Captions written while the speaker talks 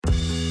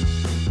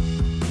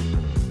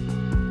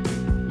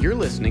You're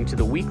listening to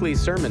the weekly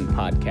sermon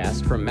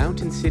podcast from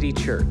Mountain City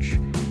Church.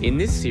 In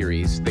this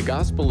series, The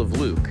Gospel of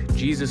Luke,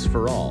 Jesus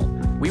for All,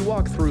 we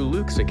walk through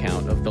Luke's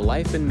account of the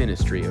life and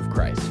ministry of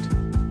Christ.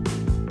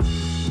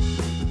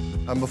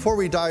 Before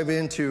we dive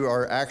into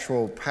our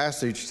actual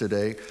passage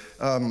today,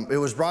 it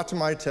was brought to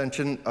my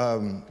attention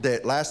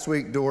that last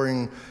week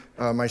during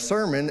my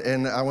sermon,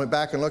 and I went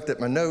back and looked at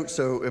my notes,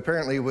 so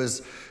apparently it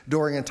was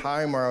during a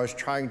time where I was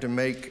trying to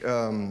make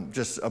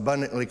just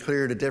abundantly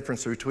clear the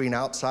difference between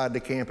outside the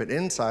camp and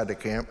inside the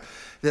camp,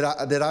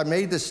 that I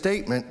made the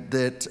statement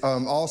that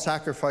all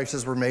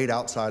sacrifices were made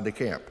outside the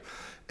camp.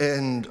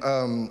 And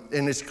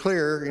it's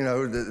clear, you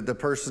know, the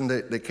person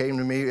that came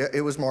to me,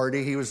 it was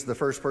Marty. He was the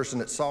first person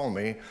that saw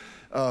me.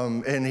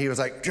 And he was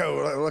like,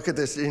 Joe, look at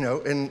this, you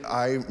know, and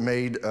I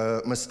made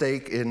a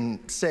mistake in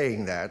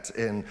saying that.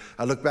 And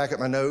I looked back at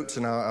my notes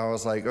and I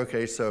was like,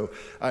 okay, so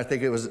I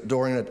think it was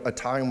during a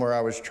time where I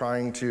was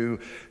trying to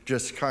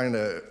just kind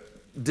of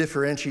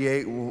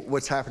differentiate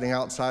what's happening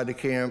outside the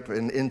camp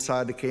and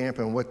inside the camp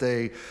and what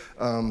they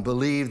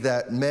believed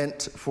that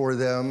meant for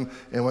them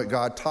and what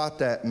God taught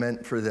that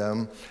meant for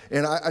them.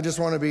 And I just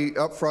want to be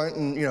upfront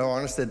and, you know,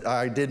 honest that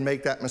I did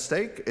make that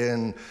mistake,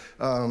 and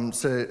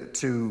so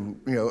to,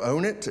 you know,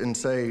 own it and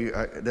say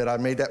that I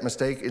made that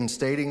mistake in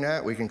stating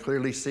that. We can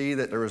clearly see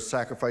that there was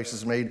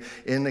sacrifices made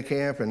in the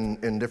camp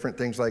and different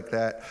things like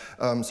that.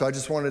 So I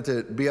just wanted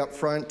to be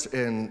upfront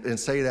and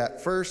say that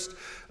first.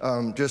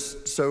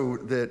 Just so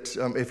that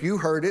if you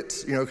heard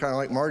it, you know, kind of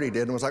like Marty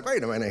did, and was like,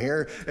 wait a minute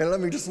here, and let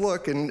me just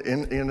look, and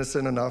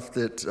innocent enough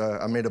that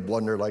I made a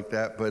blunder like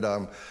that. But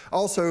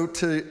also,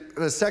 to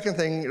the second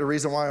thing, the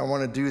reason why I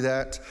want to do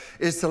that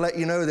is to let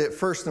you know that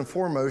first and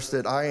foremost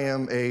that I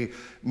am a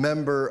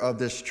member of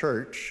this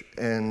church,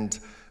 and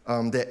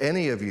that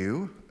any of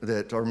you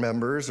that are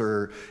members,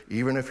 or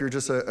even if you're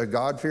just a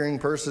God-fearing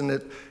person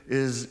that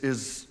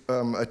is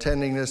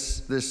attending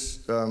this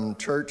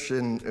church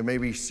and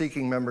maybe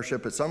seeking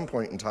membership at some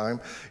point in time,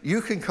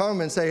 you can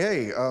come and say,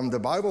 hey, the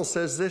Bible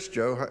says this,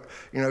 Joe.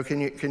 You know,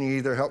 can you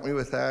either help me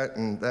with that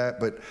and that?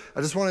 But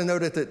I just want to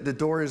note that the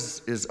door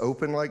is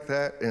open like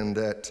that, and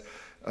that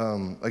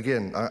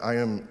again, I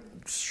am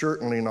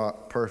certainly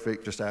not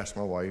perfect. Just ask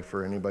my wife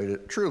or anybody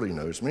that truly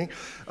knows me.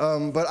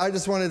 But I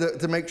just wanted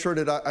to make sure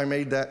that I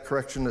made that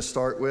correction to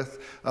start with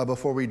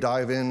before we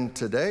dive in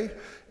today.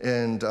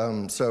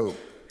 And so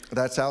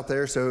that's out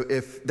there. So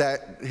if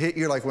that hit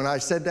you, like when I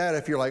said that,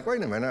 if you're like,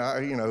 wait a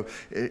minute, you know,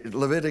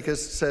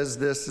 Leviticus says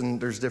this and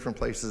there's different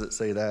places that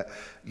say that,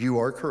 you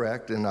are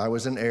correct. And I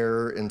was in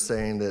error in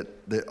saying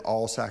that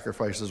all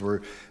sacrifices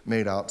were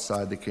made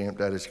outside the camp.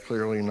 That is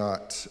clearly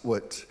not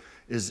what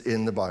is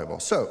in the Bible.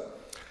 So,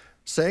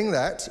 saying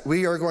that,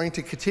 we are going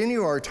to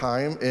continue our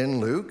time in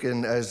Luke,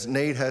 and as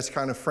Nate has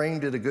kind of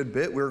framed it a good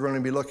bit, we're going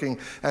to be looking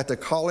at the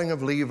calling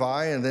of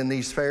Levi and then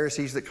these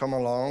Pharisees that come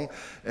along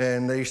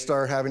and they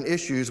start having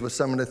issues with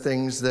some of the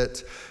things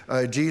that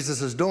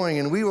Jesus is doing.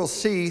 And we will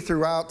see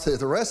throughout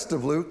the rest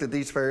of Luke that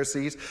these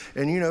Pharisees,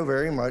 and you know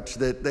very much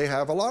that they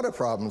have a lot of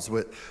problems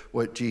with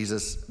what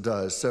Jesus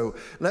does. So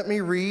let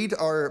me read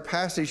our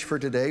passage for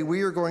today.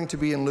 We are going to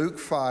be in Luke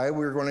 5.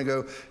 We're going to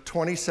go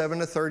 27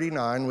 to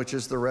 39, which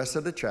is the rest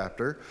of the chapter.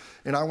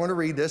 And I want to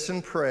read this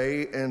and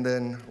pray, and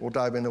then we'll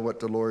dive into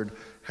what the Lord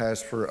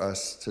has for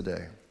us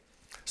today.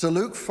 So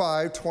Luke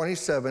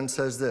 5:27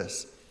 says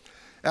this.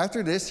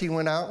 After this, he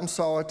went out and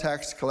saw a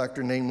tax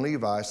collector named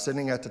Levi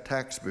sitting at the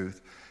tax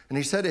booth. And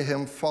he said to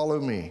him, follow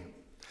me.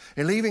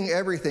 And leaving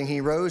everything,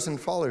 he rose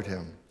and followed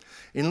him.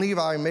 And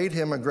Levi made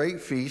him a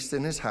great feast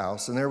in his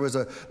house, and there was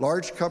a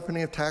large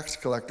company of tax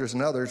collectors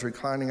and others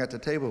reclining at the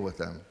table with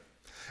them.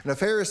 And the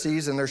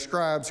Pharisees and their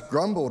scribes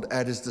grumbled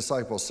at his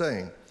disciples,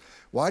 saying,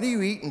 why do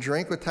you eat and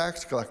drink with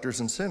tax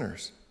collectors and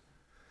sinners?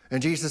 And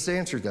Jesus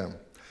answered them,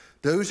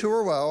 those who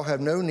are well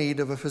have no need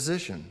of a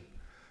physician,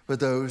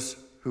 but those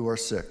who are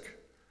sick.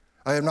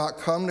 I have not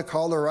come to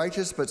call the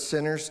righteous, but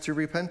sinners to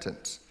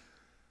repentance.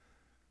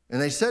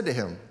 And they said to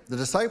him, the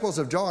disciples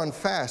of John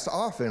fast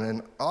often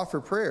and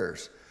offer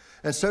prayers,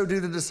 and so do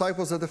the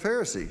disciples of the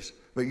Pharisees,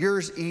 but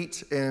yours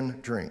eat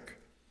and drink.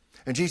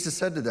 And Jesus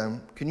said to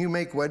them, can you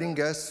make wedding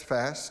guests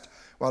fast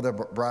while the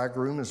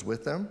bridegroom is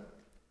with them?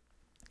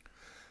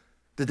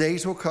 The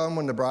days will come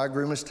when the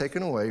bridegroom is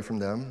taken away from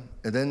them,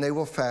 and then they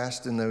will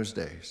fast in those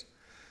days.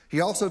 He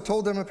also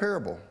told them a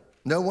parable.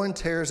 No one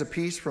tears a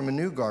piece from a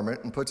new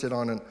garment and puts it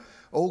on an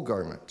old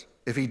garment.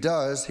 If he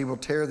does, he will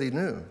tear the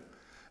new,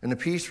 and the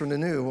piece from the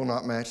new will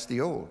not match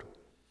the old.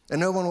 And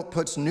no one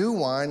puts new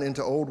wine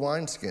into old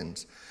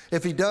wineskins.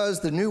 If he does,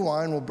 the new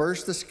wine will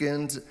burst the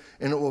skins,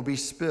 and it will be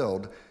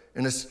spilled,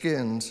 and the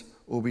skins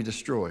will be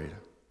destroyed.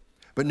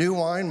 But new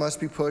wine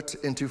must be put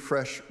into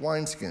fresh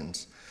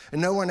wineskins. And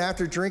no one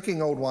after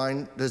drinking old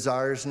wine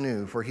desires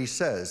new, for he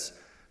says,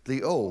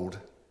 the old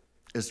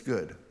is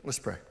good. Let's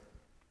pray.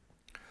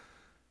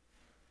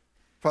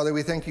 Father,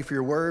 we thank you for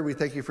your word. We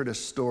thank you for this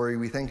story.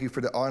 We thank you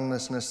for the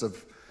honestness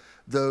of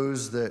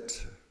those that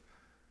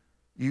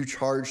you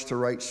charge to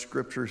write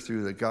scripture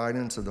through the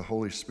guidance of the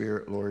Holy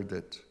Spirit, Lord,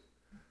 that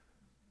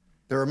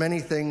there are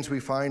many things we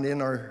find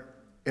in our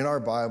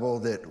Bible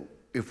that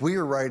if we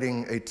were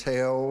writing a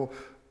tale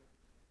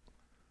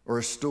or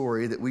a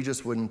story that we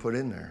just wouldn't put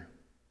in there.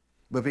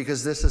 But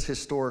because this is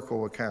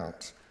historical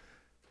accounts,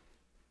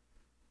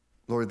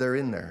 Lord, they're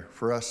in there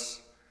for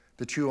us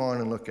to chew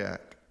on and look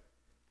at.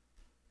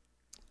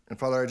 And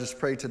Father, I just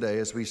pray today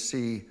as we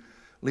see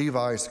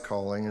Levi's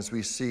calling, as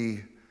we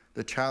see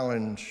the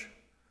challenge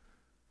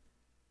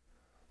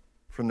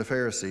from the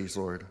Pharisees,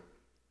 Lord,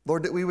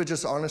 that we would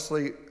just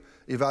honestly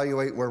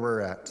evaluate where we're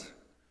at.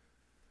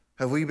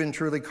 Have we been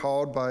truly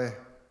called by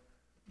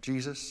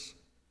Jesus?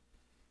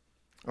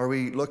 Are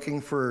we looking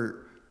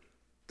for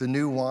the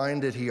new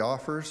wine that he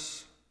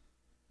offers?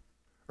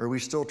 Or are we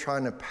still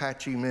trying to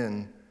patch him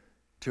in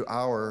to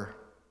our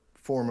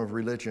form of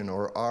religion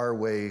or our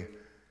way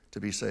to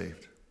be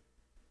saved?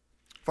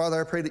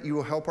 Father, I pray that you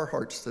will help our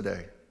hearts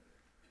today.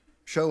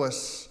 Show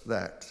us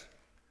that.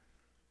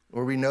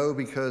 Lord, we know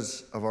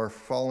because of our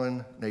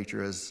fallen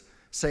nature, as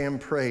Sam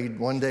prayed,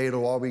 one day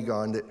it'll all be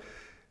gone, that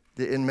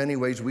in many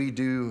ways we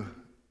do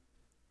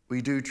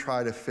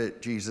try to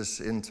fit Jesus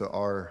into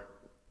our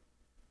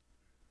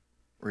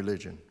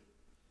religion.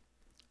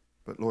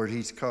 But Lord,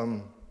 he's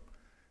come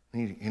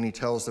and he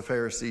tells the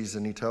Pharisees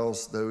and he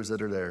tells those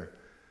that are there,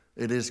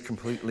 it is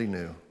completely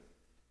new.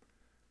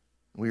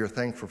 We are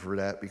thankful for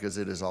that because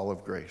it is all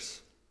of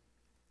grace.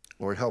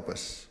 Lord, help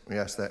us. We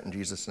ask that in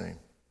Jesus' name.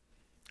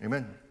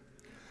 Amen.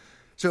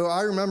 So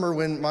I remember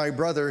when my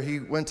brother, he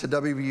went to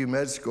WVU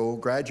med school,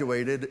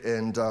 graduated,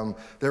 and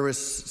there was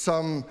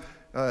some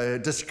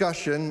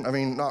discussion,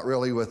 not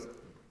really with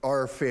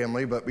our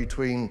family, but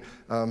between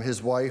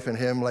his wife and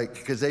him,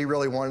 because they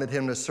really wanted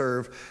him to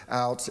serve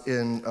out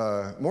in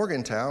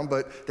Morgantown,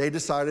 but they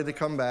decided to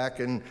come back,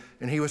 and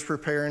he was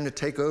preparing to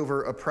take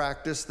over a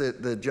practice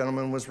that the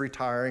gentleman was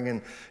retiring,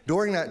 and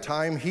during that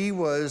time, he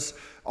was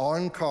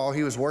on call.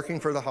 He was working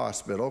for the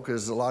hospital,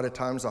 because a lot of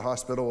times the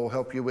hospital will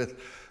help you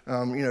with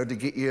to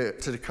get you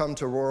to come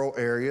to rural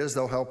areas.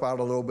 They'll help out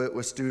a little bit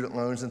with student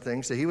loans and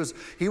things. So he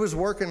was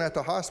working at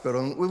the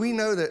hospital. And we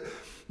know that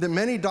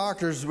many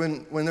doctors,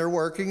 when they're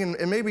working,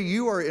 and maybe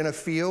you are in a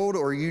field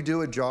or you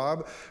do a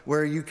job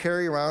where you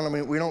carry around,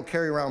 we don't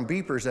carry around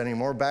beepers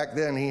anymore. Back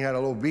then he had a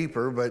little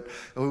beeper, but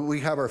we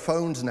have our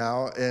phones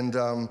now,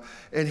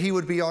 and he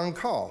would be on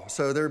call.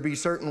 So there'd be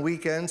certain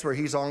weekends where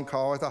he's on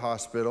call at the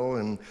hospital,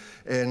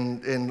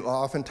 and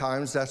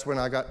oftentimes that's when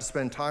I got to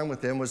spend time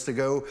with him, was to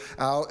go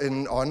out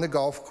and on the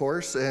golf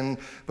course,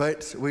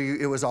 but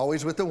it was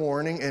always with the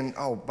warning. And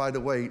oh, by the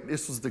way,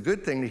 this was the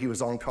good thing that he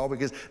was on call,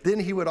 because then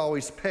he would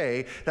always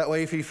pay. That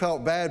way, if he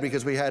felt bad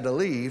because we had to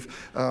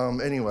leave,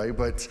 anyway,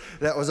 but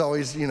that was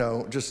always,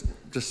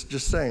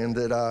 just saying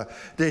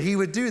that he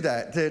would do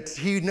that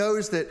he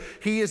knows that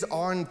he is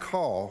on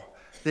call,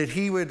 that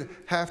he would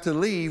have to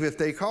leave if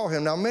they call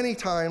him. Now, many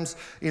times,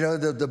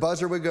 the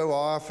buzzer would go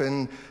off,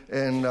 and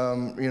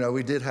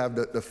we did have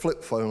the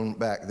flip phone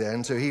back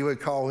then, so he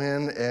would call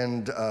in,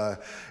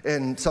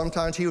 and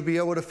sometimes he would be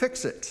able to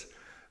fix it.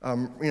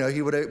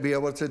 He would be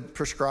able to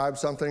prescribe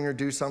something or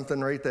do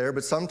something right there,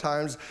 but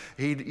sometimes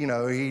he'd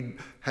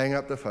hang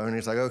up the phone.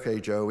 He's like, okay,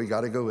 Joe, we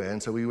got to go in.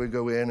 So we would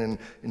go in,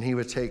 and he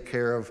would take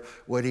care of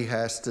what he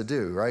has to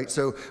do, right?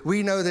 So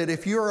we know that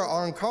if you're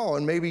on call,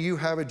 and maybe you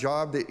have a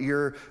job that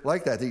you're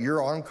like that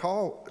you're on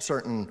call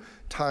certain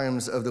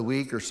times of the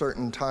week or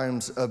certain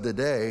times of the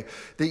day,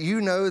 that you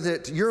know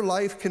that your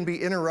life can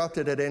be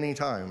interrupted at any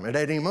time, at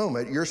any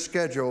moment. Your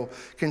schedule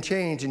can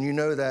change, and you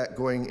know that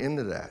going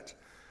into that.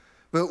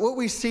 But what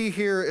we see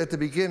here at the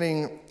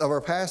beginning of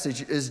our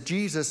passage is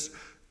Jesus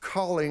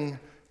calling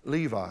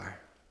Levi.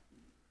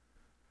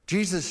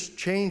 Jesus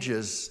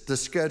changes the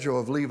schedule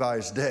of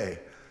Levi's day.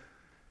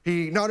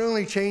 He not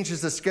only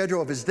changes the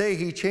schedule of his day,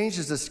 he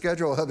changes the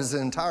schedule of his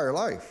entire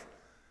life.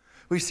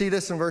 We see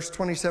this in verse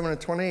 27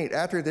 and 28.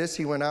 After this,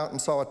 he went out and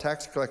saw a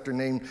tax collector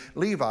named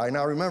Levi.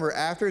 Now remember,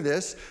 after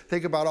this,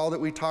 think about all that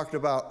we talked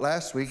about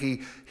last week.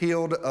 He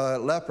healed a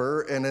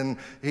leper, and then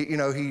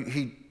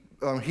he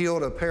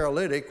healed a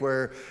paralytic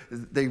where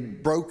they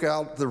broke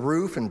out the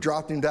roof and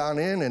dropped him down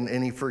in,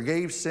 and he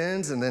forgave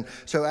sins. And then,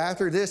 so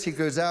after this, he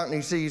goes out and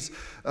he sees,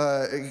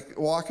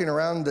 walking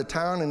around the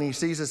town, and he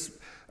sees this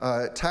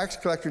tax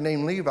collector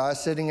named Levi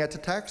sitting at the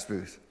tax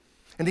booth.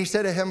 And he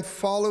said to him,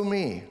 "Follow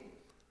me."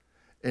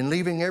 And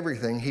leaving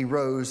everything, he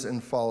rose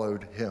and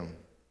followed him.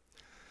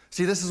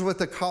 See, this is what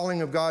the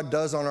calling of God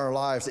does on our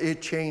lives.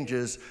 It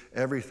changes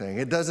everything.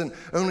 It doesn't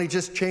only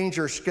just change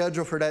your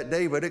schedule for that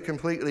day, but it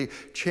completely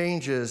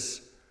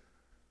changes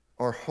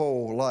our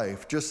whole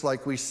life, just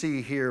like we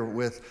see here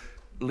with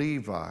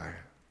Levi.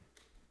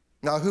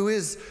 Now, who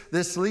is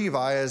this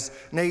Levi? As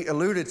Nate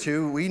alluded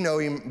to, we know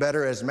him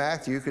better as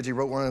Matthew because he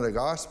wrote one of the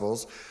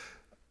Gospels.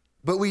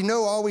 But we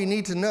know all we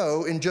need to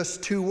know in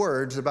just 2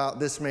 words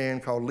about this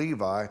man called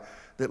Levi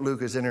that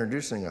Luke is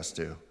introducing us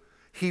to.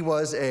 He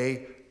was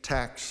a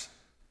tax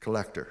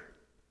collector.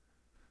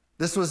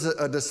 This was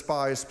a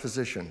despised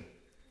position.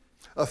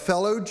 A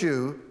fellow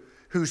Jew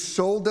who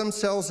sold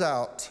themselves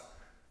out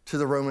to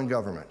the Roman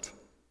government.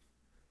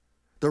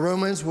 The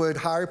Romans would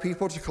hire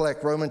people to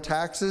collect Roman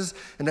taxes,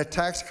 and the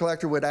tax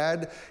collector would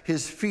add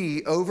his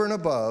fee over and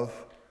above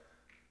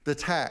the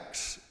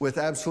tax with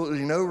absolutely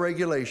no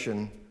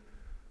regulation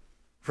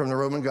from the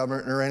Roman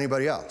government or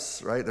anybody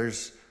else, right?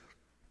 There's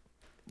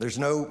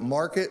no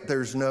market,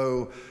 there's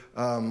no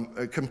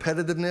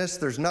competitiveness,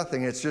 there's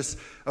nothing. It's just,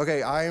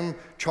 okay, I'm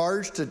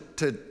charged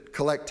to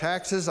collect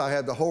taxes. I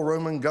have the whole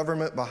Roman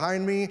government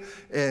behind me,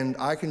 and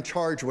I can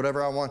charge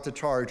whatever I want to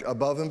charge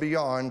above and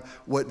beyond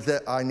what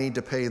that I need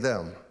to pay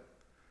them.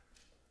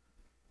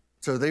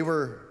 So they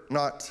were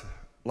not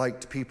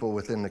liked people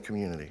within the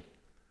community,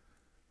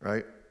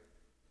 right?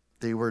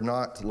 They were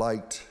not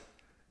liked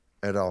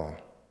at all.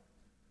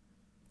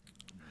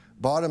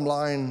 Bottom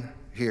line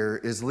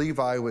here is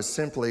Levi was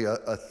simply a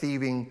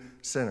thieving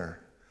sinner.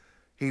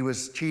 He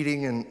was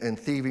cheating and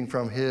thieving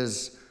from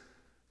his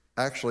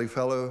actually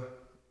fellow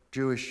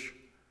Jewish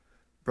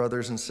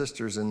brothers and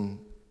sisters in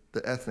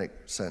the ethnic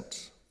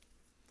sense.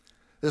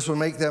 This will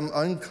make them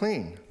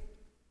unclean,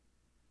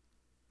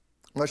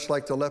 much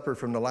like the leper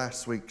from the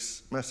last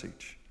week's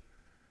message.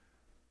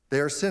 They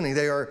are sinning.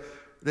 They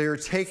are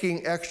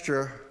taking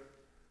extra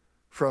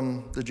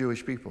from the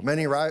Jewish people.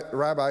 Many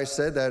rabbis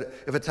said that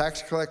if a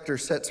tax collector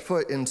sets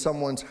foot in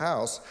someone's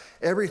house,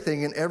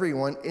 everything and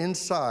everyone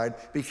inside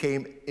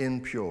became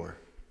impure.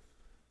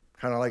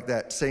 Kind of like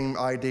that same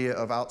idea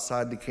of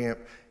outside the camp,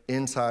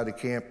 inside the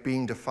camp,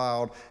 being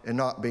defiled and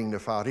not being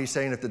defiled. He's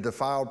saying if the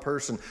defiled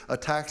person, a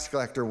tax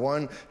collector,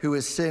 one who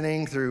is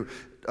sinning through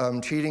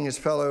cheating his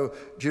fellow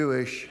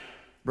Jewish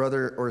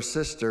brother or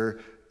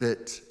sister,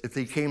 that if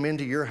he came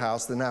into your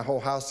house, then that whole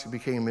house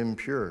became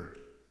impure.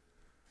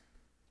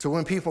 So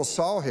when people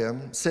saw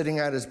him sitting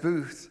at his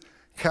booth,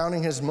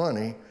 counting his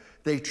money,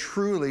 they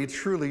truly,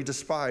 truly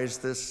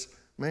despised this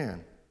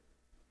man.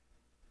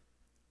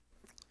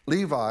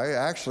 Levi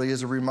actually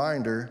is a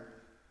reminder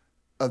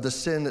of the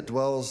sin that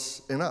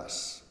dwells in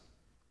us.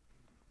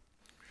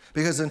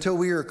 Because until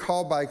we are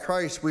called by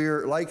Christ, we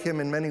are like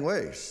him in many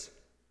ways.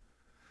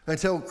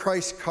 Until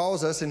Christ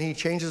calls us and he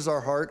changes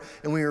our heart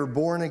and we are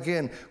born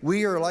again,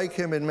 we are like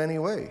him in many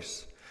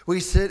ways. We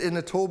sit in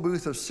the toll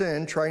booth of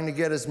sin trying to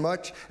get as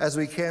much as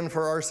we can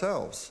for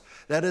ourselves.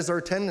 That is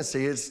our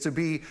tendency, is to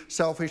be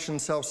selfish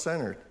and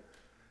self-centered.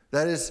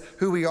 That is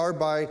who we are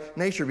by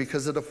nature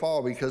because of the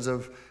fall, because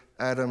of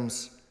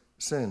Adam's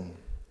sin.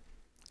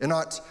 And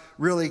not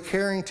really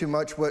caring too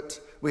much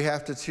what we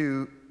have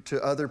to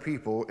other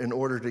people in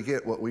order to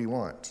get what we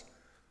want.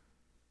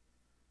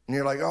 And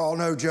you're like, oh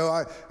no,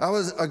 Joe, I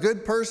was a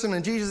good person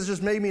and Jesus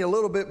just made me a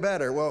little bit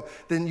better. Well,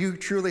 then you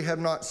truly have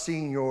not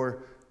seen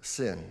your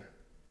sin.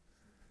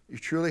 You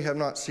truly have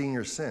not seen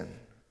your sin.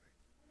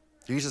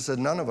 Jesus said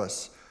none of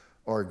us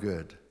are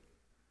good.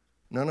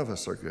 None of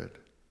us are good.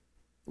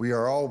 We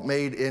are all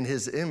made in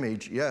his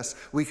image. Yes,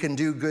 we can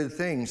do good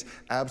things.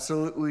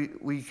 Absolutely,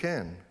 we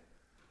can.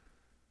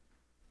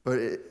 But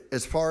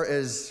as far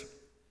as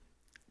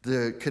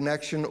the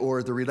connection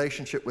or the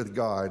relationship with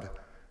God,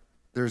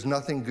 there's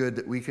nothing good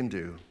that we can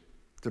do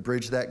to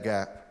bridge that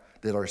gap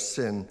that our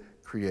sin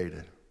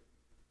created.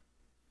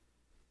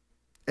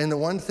 And the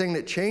one thing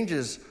that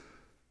changes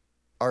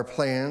our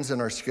plans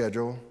and our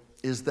schedule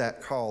is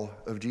that call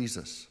of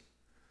Jesus.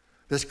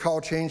 This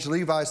call changed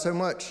Levi so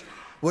much.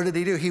 What did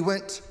he do? He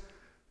went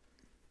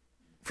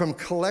from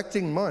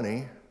collecting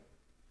money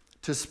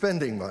to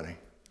spending money.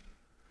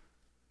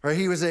 Right?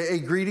 He was a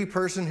greedy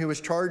person who was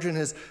charging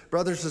his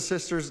brothers and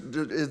sisters,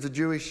 the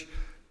Jewish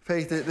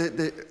faith,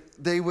 that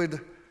they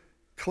would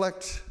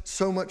collect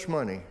so much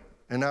money.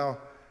 And now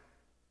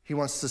he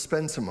wants to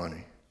spend some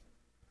money.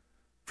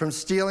 From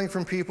stealing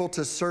from people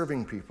to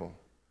serving people.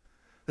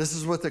 This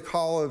is what the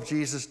call of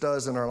Jesus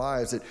does in our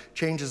lives. It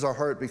changes our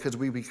heart because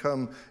we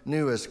become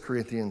new, as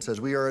Corinthians says.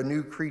 We are a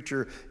new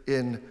creature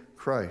in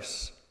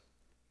Christ.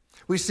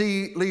 We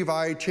see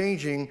Levi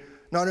changing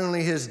not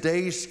only his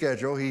day's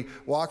schedule, he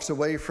walks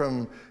away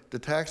from the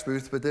tax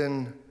booth, but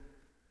then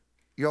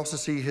you also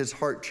see his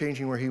heart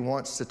changing where he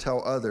wants to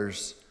tell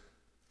others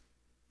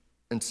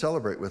and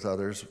celebrate with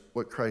others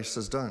what Christ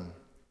has done.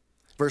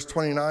 Verse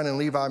 29, and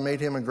Levi made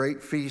him a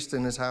great feast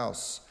in his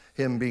house,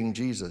 him being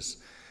Jesus.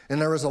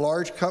 And there was a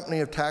large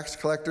company of tax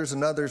collectors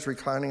and others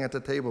reclining at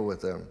the table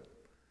with them.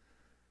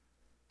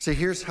 See,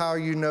 here's how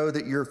you know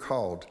that you're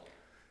called.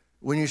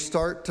 When you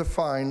start to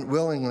find,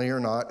 willingly or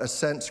not, a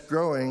sense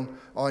growing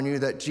on you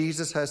that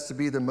Jesus has to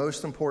be the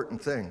most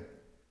important thing.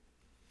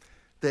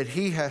 That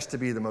he has to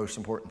be the most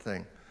important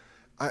thing.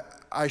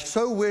 I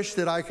so wish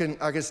that I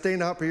could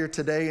stand up here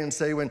today and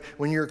say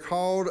when you're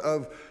called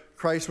of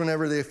Christ,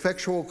 whenever the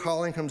effectual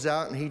calling comes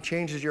out and he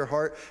changes your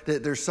heart,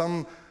 that there's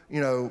some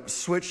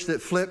switch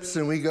that flips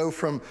and we go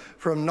from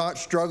not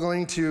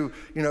struggling to,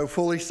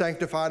 fully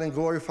sanctified and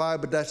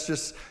glorified, but that's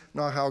just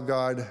not how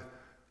God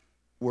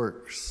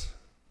works.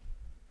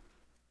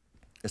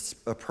 It's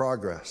a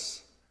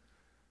progress.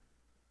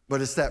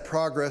 But it's that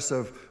progress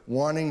of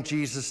wanting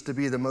Jesus to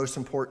be the most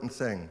important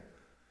thing.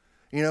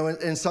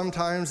 And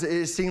sometimes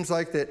it seems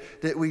like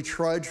that we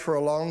trudge for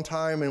a long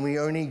time and we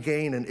only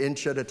gain an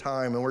inch at a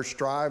time and we're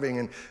striving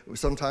and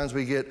sometimes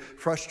we get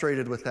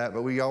frustrated with that,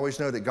 but we always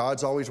know that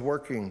God's always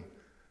working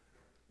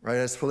right?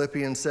 As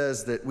Philippians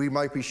says, that we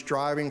might be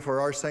striving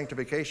for our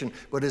sanctification,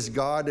 but it's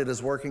God that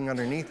is working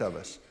underneath of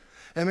us.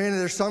 I mean,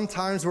 there's some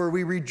times where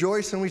we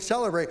rejoice and we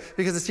celebrate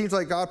because it seems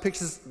like God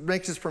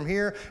makes us from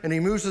here and he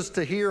moves us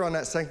to here on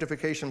that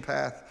sanctification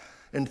path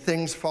and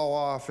things fall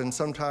off. And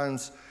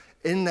sometimes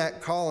in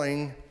that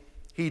calling,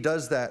 he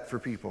does that for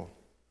people.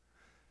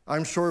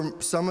 I'm sure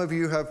some of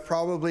you have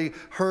probably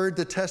heard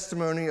the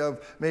testimony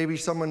of maybe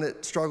someone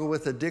that struggled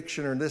with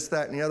addiction or this,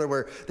 that, and the other,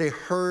 where they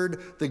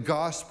heard the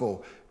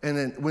gospel. And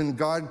then when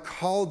God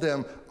called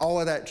them, all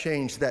of that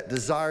changed, that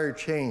desire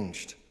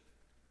changed.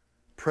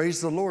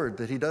 Praise the Lord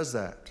that he does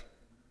that.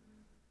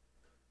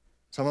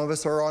 Some of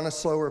us are on a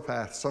slower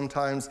path.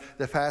 Sometimes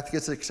the path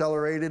gets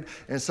accelerated,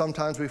 and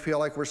sometimes we feel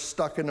like we're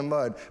stuck in the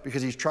mud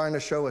because he's trying to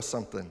show us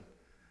something.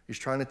 He's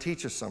trying to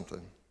teach us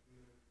something.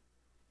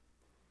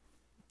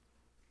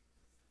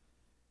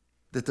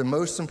 That the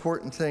most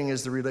important thing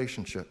is the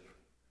relationship.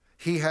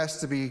 He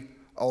has to be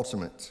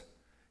ultimate.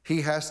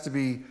 He has to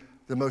be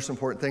the most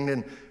important thing.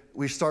 Then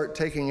we start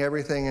taking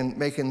everything and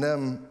making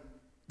them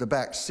the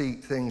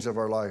backseat things of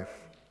our life.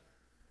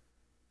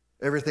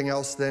 Everything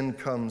else then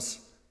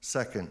comes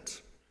second.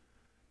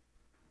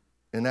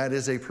 And that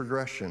is a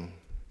progression.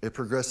 It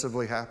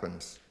progressively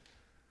happens.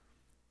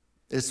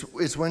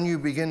 It's when you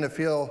begin to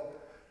feel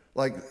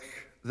like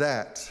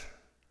that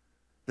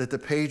the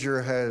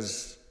pager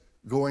has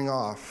going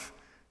off.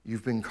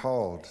 You've been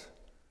called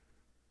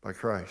by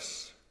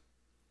Christ.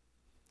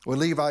 What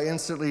Levi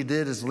instantly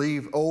did is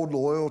leave old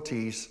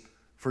loyalties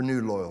for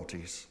new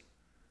loyalties.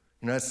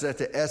 You know, that's at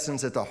the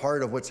essence, at the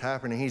heart of what's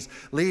happening. He's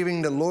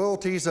leaving the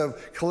loyalties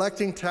of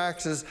collecting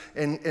taxes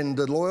and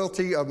the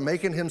loyalty of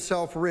making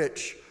himself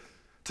rich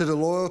to the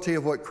loyalty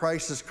of what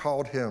Christ has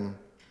called him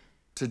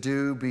to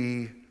do,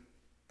 be,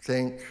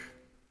 think,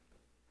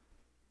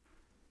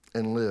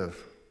 and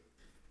live.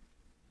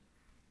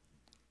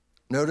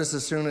 Notice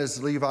as soon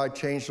as Levi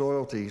changed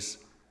loyalties,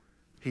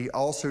 he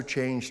also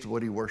changed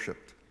what he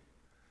worshiped.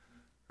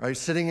 Right?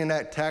 Sitting in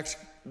that tax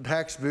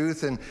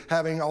booth and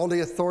having all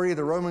the authority of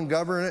the Roman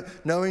government,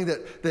 knowing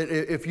that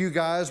if you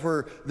guys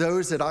were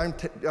those that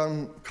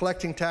I'm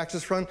collecting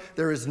taxes from,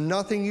 there is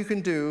nothing you can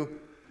do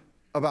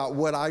about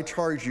what I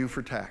charge you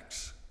for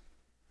tax.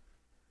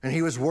 And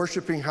he was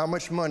worshiping how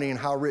much money and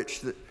how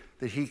rich that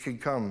he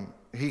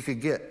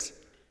could get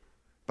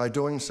by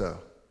doing so.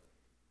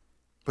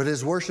 But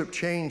his worship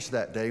changed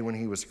that day when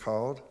he was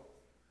called.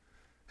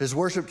 His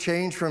worship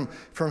changed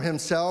from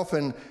himself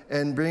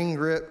and being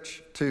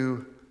rich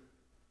to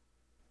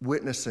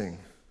witnessing,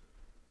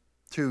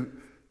 to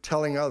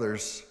telling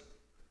others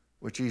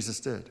what Jesus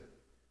did.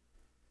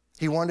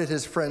 He wanted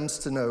his friends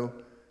to know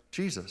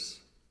Jesus.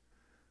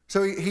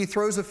 So he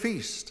throws a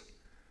feast.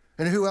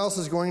 And who else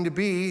is going to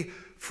be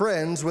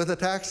friends with a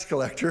tax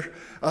collector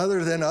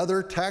other than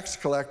other tax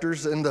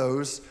collectors and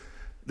those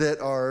that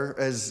are,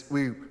 as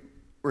we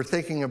were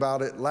thinking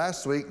about it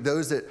last week,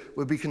 those that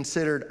would be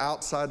considered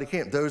outside the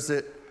camp, those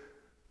that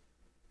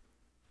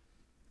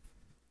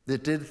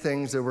did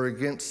things that were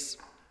against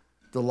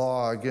the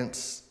law,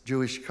 against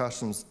Jewish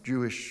customs,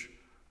 Jewish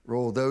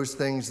rule, those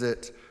things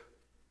that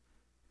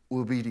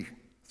will be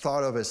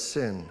thought of as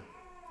sin.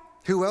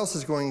 Who else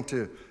is going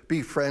to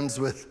be friends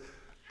with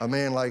a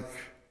man like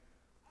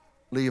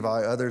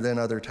Levi other than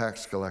other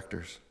tax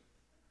collectors?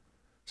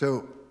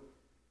 So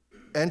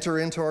enter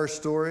into our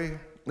story.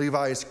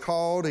 Levi is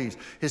called.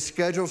 His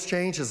schedule's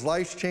changed. His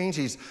life's changed.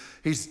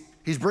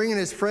 He's bringing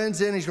his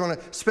friends in. He's going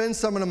to spend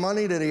some of the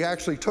money that he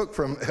actually took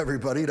from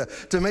everybody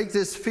to make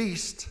this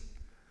feast.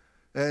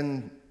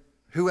 And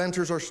who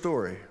enters our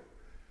story?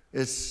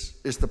 It's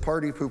the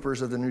party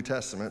poopers of the New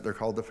Testament. They're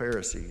called the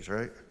Pharisees,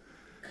 right?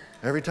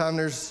 Every time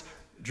there's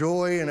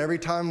joy and every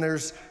time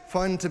there's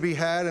fun to be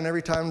had and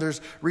every time there's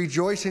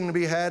rejoicing to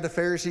be had, the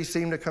Pharisees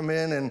seem to come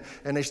in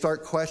and they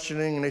start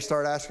questioning and they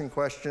start asking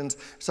questions.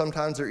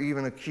 Sometimes they're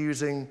even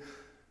accusing.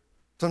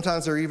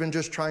 Sometimes they're even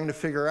just trying to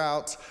figure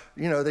out,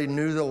 they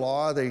knew the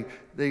law. They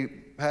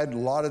had a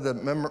lot of the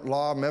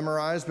law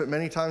memorized, but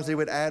many times they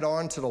would add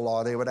on to the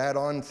law. They would add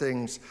on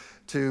things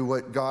to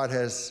what God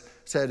has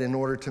said in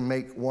order to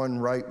make one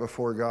right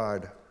before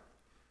God.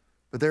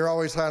 But they're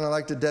always kind of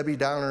like the Debbie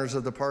Downers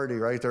of the party,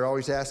 right? They're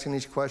always asking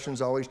these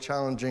questions, always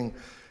challenging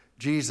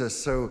Jesus.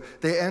 So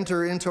they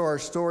enter into our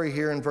story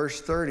here in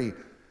verse 30.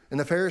 And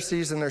the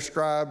Pharisees and their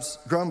scribes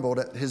grumbled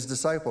at his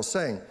disciples,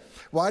 saying,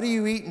 "Why do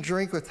you eat and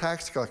drink with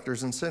tax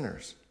collectors and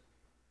sinners?"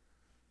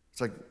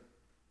 It's like,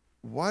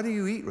 why do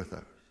you eat with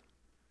those?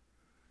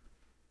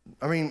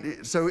 I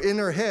mean, so in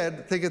their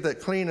head, think of that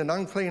clean and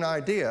unclean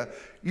idea.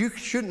 You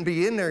shouldn't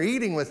be in there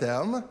eating with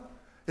them.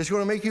 It's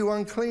going to make you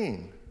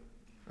unclean,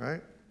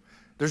 right?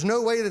 There's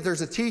no way that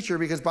there's a teacher,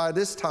 because by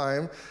this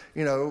time,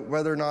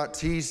 whether or not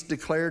he's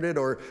declared it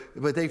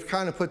but they've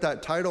kind of put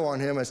that title on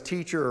him as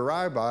teacher or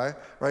rabbi,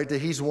 right?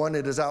 That he's one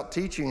that is out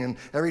teaching. And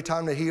every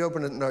time that he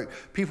opened it,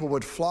 people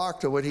would flock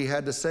to what he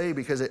had to say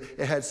because it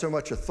had so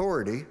much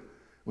authority.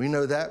 We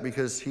know that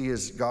because he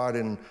is God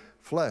in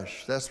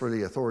flesh. That's where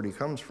the authority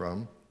comes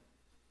from.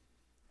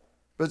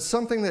 But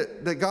something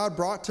that God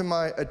brought to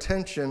my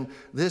attention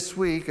this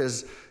week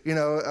is,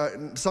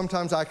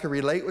 sometimes I can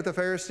relate with the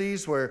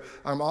Pharisees where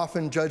I'm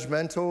often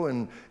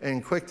judgmental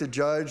and quick to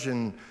judge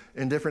and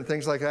different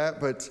things like that.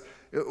 But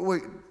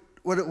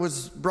what it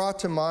was brought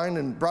to mind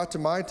and brought to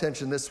my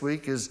attention this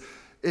week is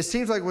it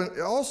seems like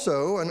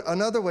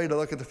another way to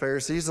look at the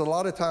Pharisees, a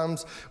lot of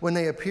times when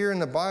they appear in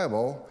the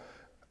Bible,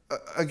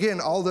 again,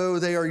 although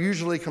they are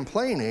usually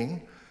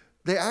complaining,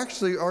 they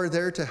actually are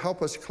there to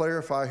help us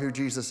clarify who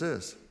Jesus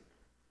is.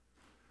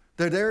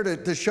 They're there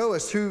to show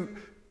us who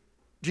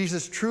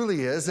Jesus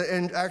truly is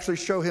and actually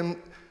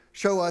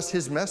show us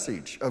his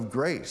message of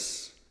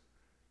grace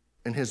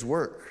and his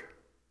work.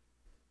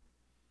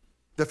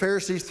 The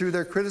Pharisees, through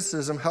their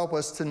criticism, help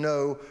us to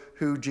know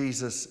who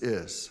Jesus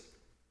is.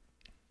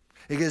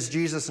 It gives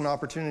Jesus an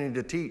opportunity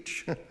to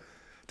teach,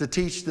 to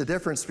teach the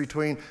difference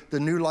between the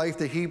new life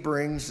that he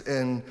brings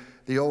and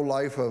the old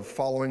life of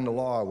following the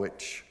law,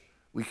 which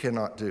we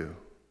cannot do.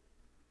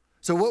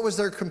 So what was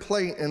their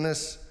complaint in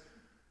this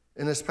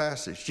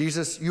passage?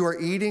 Jesus, you are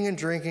eating and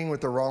drinking with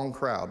the wrong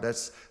crowd.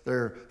 That's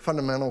their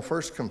fundamental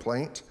first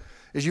complaint,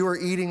 is you are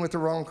eating with the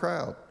wrong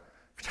crowd,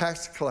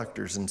 tax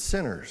collectors and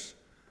sinners.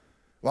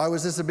 Why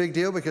was this a big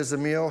deal? Because the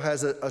meal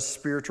has a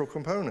spiritual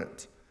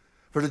component.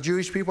 For the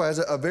Jewish people, it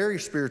has a very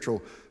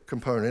spiritual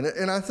component.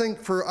 And I think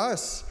for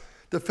us,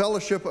 the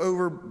fellowship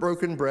over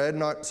broken bread,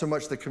 not so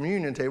much the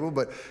communion table,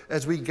 but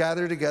as we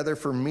gather together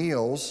for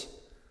meals,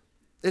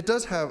 it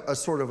does have a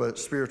sort of a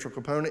spiritual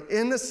component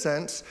in the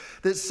sense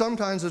that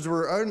sometimes as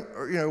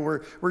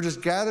we're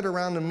just gathered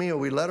around the meal,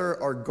 we let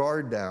our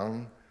guard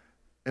down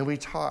and we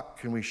talk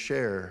and we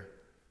share.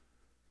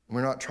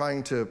 We're not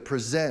trying to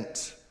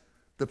present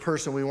the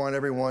person we want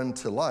everyone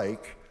to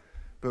like,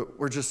 but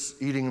we're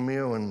just eating a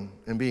meal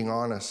and being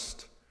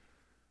honest.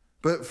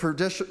 But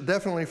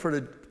definitely for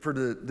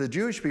the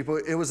Jewish people,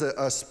 it was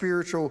a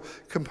spiritual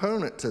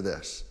component to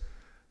this.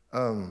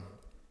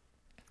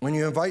 When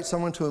you invite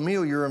someone to a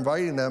meal, you're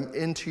inviting them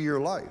into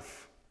your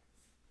life.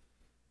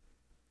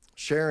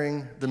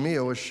 Sharing the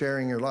meal is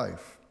sharing your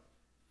life.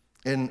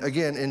 And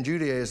again, in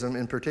Judaism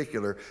in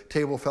particular,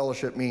 table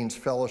fellowship means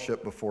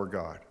fellowship before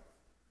God.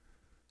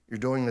 You're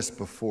doing this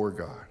before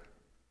God.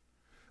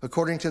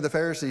 According to the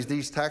Pharisees,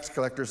 these tax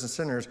collectors and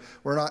sinners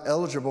were not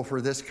eligible for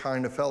this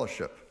kind of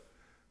fellowship.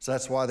 So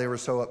that's why they were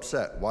so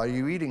upset. Why are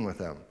you eating with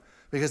them?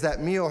 Because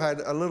that meal had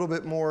a little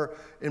bit more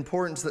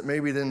importance that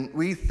maybe than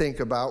we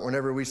think about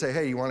whenever we say,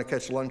 hey, you want to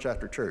catch lunch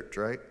after church,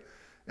 right?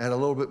 It had a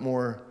little bit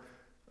more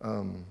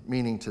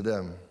meaning to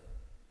them.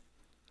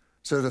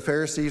 So the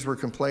Pharisees were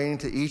complaining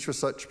to eat with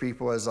such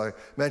people, as I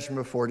mentioned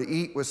before, to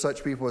eat with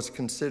such people was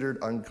considered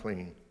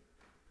unclean.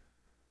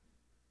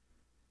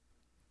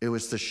 It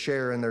was to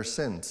share in their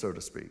sin, so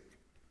to speak.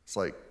 It's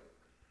like,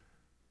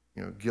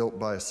 guilt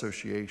by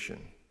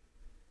association.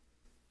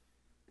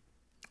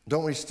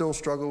 Don't we still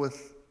struggle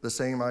with the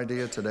same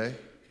idea today?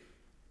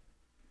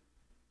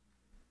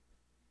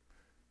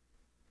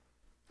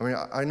 I mean,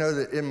 I know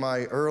that in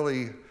my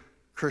early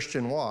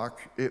Christian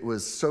walk, it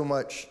was so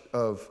much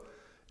of,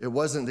 it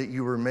wasn't that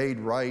you were made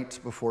right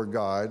before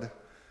God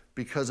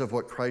because of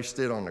what Christ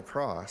did on the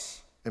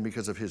cross and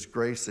because of his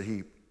grace that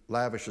he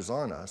lavishes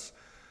on us,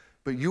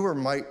 but you were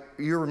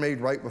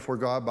made right before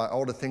God by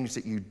all the things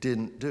that you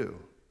didn't do.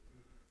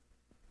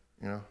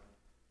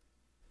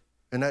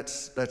 And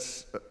that's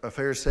a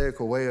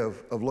Pharisaical way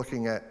of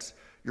looking at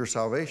your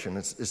salvation.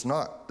 It's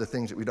not the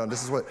things that we've done.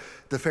 This is what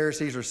the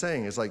Pharisees are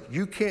saying. It's like,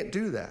 you can't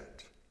do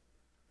that.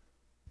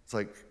 It's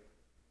like,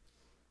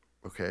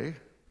 okay.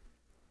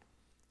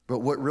 But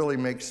what really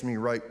makes me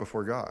right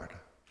before God?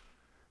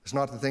 It's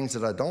not the things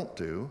that I don't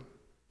do.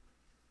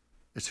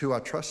 It's who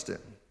I trust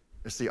in.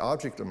 It's the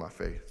object of my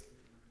faith.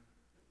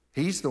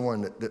 He's the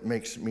one that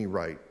makes me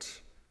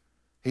right.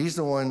 He's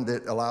the one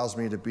that allows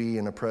me to be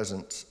in the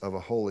presence of a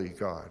holy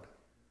God.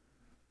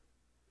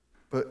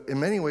 But in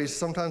many ways,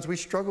 sometimes we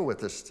struggle with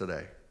this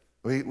today.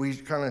 We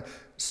kind of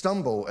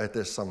stumble at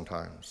this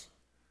sometimes.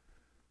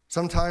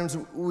 Sometimes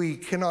we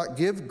cannot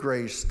give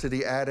grace to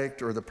the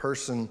addict or the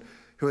person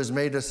who has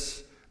made a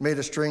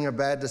string of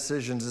bad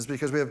decisions is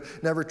because we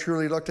have never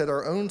truly looked at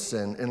our own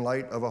sin in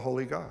light of a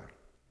holy God.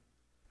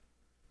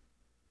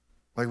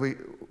 Like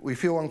we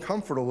feel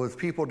uncomfortable with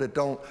people that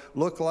don't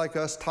look like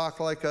us, talk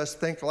like us,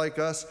 think like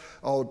us.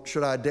 Oh,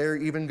 should I dare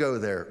even go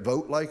there?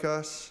 Vote like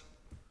us?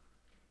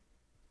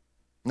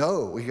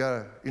 No, we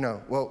gotta,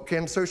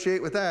 can't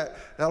associate with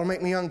that. That'll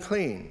make me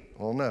unclean.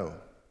 Well, no,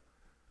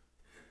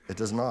 it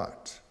does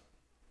not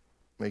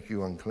make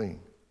you unclean.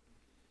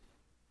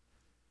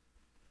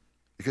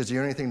 Because the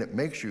only thing that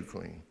makes you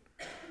clean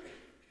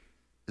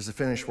is the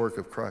finished work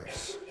of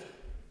Christ.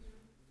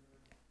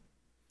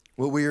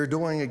 What we are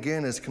doing,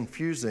 again, is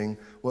confusing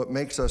what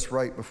makes us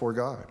right before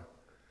God.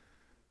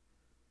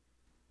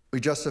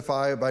 We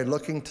justify by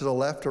looking to the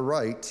left or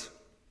right.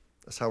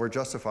 That's how we're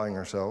justifying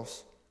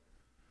ourselves.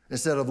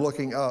 Instead of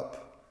looking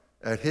up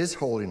at his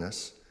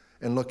holiness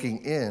and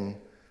looking in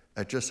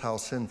at just how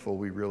sinful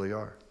we really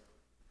are.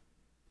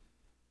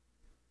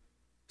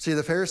 See,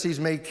 the Pharisees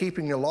made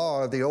keeping the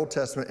law of the Old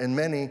Testament and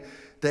many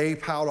they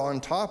piled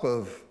on top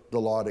of the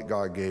law that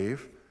God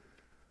gave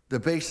the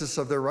basis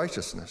of their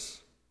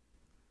righteousness.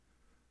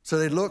 So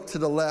they looked to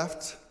the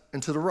left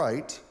and to the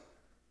right,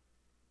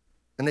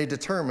 and they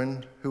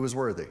determined who was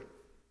worthy.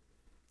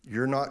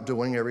 You're not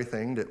doing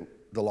everything that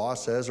the law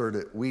says or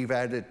that we've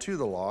added to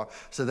the law,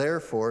 so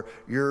therefore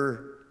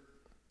you're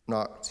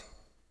not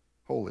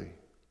holy.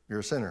 You're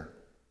a sinner.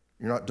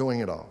 You're not doing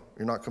it all.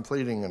 You're not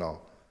completing it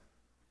all.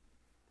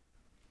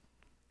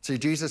 See,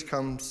 Jesus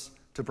comes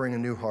to bring a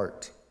new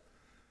heart,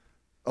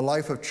 a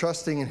life of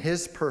trusting in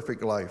his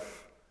perfect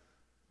life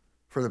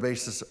for the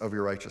basis of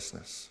your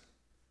righteousness.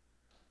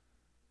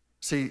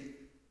 See,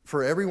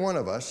 for every one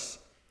of us,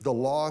 the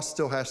law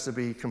still has to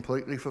be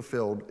completely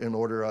fulfilled in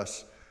order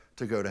us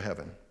to go to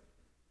heaven,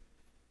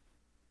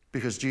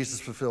 because Jesus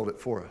fulfilled it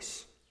for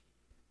us.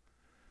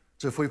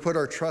 So if we put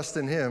our trust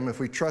in him, if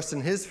we trust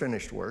in his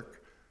finished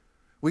work,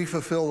 we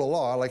fulfill the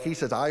law. Like he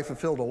says, I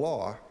fulfilled the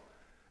law.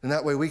 And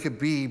that way we could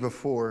be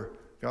before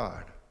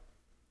God.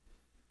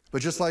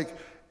 But just like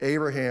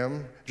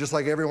Abraham, just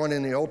like everyone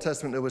in the Old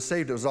Testament that was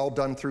saved, it was all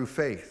done through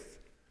faith.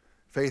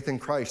 Faith in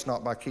Christ,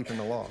 not by keeping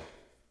the law.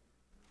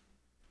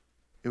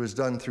 It was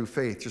done through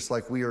faith, just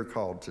like we are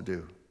called to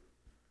do,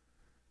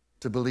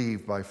 to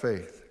believe by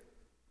faith.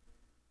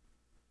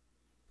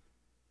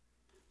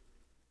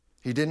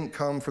 He didn't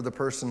come for the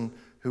person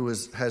who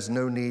has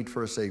no need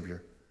for a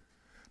Savior.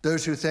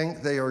 Those who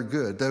think they are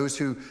good, those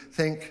who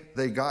think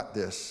they got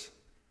this.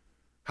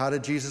 How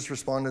did Jesus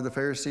respond to the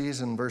Pharisees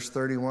in verse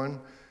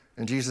 31?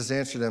 And Jesus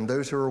answered them,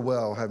 those who are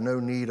well have no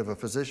need of a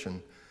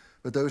physician,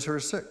 but those who are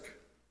sick.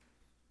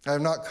 I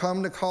have not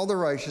come to call the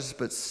righteous,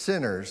 but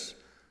sinners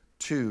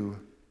to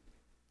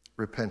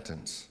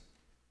repentance.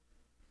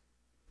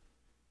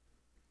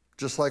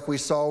 Just like we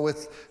saw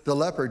with the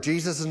leper,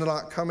 Jesus is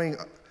not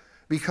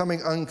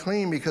becoming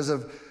unclean because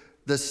of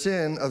the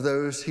sin of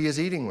those he is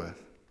eating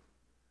with.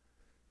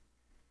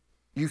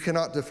 You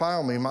cannot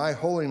defile me. My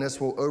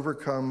holiness will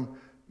overcome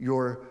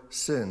your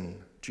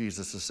sin,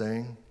 Jesus is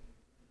saying.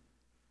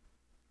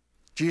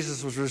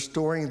 Jesus was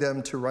restoring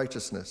them to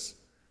righteousness.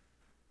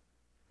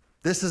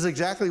 This is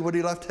exactly what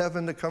he left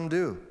heaven to come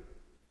do.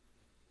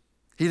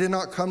 He did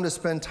not come to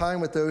spend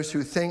time with those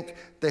who think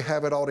they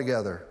have it all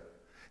together.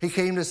 He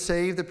came to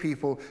save the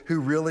people who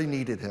really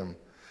needed him,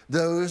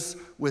 those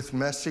with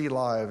messy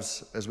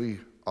lives, as we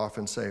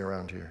often say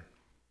around here.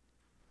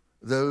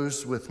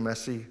 Those with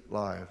messy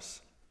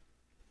lives.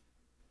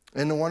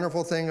 And the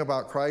wonderful thing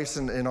about Christ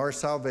and our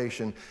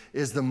salvation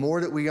is the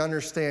more that we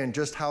understand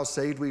just how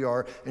saved we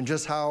are and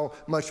just how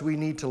much we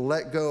need to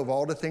let go of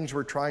all the things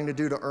we're trying to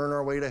do to earn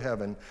our way to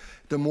heaven,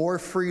 the more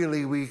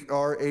freely we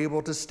are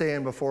able to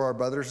stand before our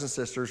brothers and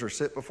sisters or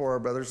sit before our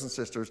brothers and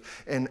sisters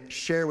and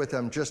share with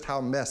them just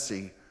how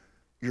messy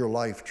your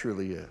life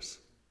truly is.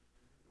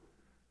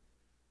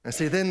 And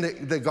see,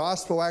 then the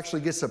gospel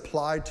actually gets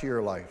applied to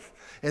your life.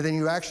 And then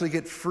you actually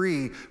get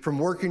free from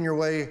working your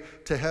way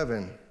to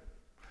heaven.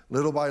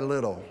 Little by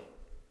little,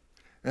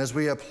 as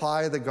we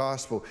apply the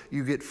gospel,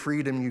 you get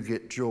freedom, you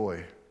get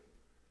joy.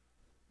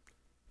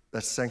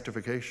 That's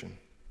sanctification.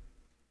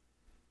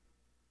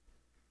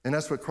 And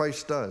that's what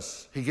Christ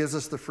does. He gives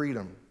us the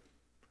freedom.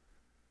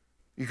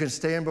 You can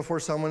stand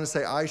before someone and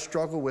say, I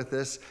struggle with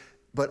this,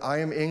 but I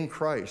am in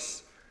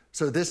Christ.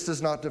 So this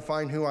does not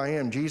define who I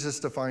am.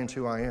 Jesus defines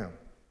who I am.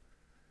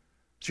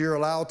 So you're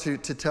allowed to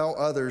tell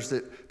others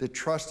that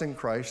trust in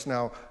Christ.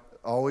 Now,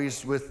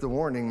 always with the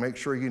warning, make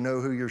sure you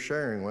know who you're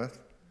sharing with.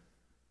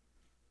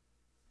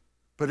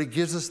 But it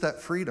gives us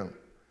that freedom.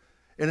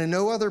 And in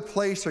no other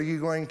place are you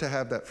going to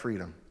have that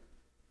freedom.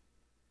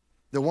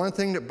 The one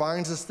thing that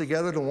binds us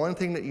together, the one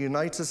thing that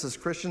unites us as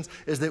Christians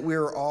is that we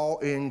are all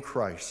in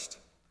Christ.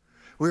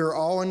 We are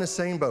all in the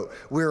same boat.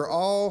 We are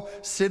all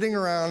sitting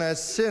around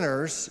as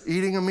sinners,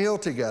 eating a meal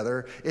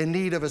together in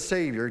need of a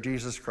Savior,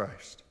 Jesus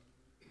Christ.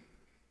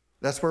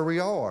 That's where we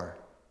all are.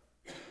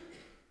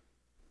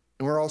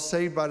 And we're all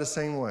saved by the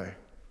same way.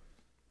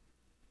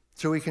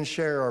 So we can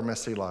share our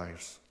messy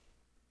lives.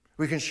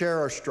 We can share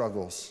our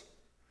struggles.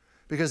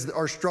 Because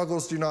our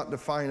struggles do not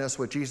define us.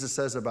 What Jesus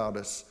says about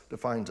us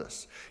defines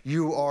us.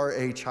 You are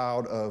a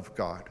child of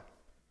God.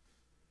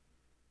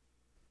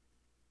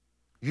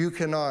 You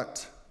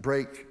cannot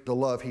break the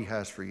love he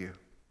has for you.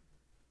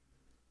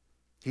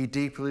 He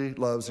deeply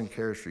loves and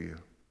cares for you.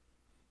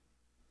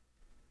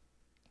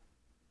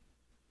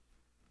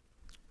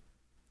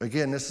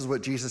 Again, this is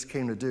what Jesus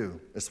came to do.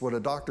 It's what a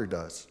doctor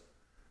does.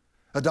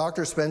 A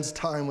doctor spends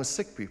time with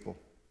sick people.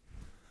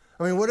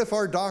 I mean, what if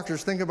our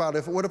doctors, think about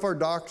it, what if our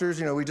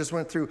doctors, we just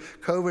went through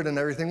COVID and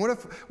everything. What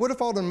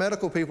if all the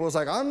medical people was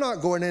like, I'm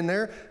not going in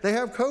there. They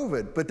have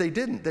COVID, but they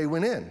didn't. They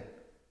went in.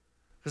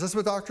 Because that's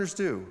what doctors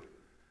do.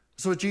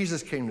 That's what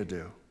Jesus came to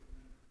do.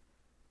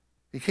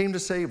 He came to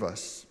save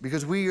us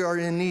because we are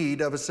in need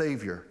of a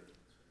Savior.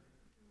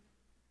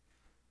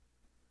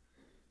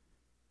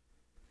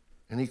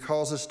 And he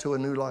calls us to a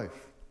new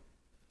life.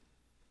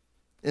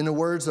 In the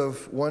words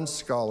of one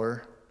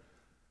scholar,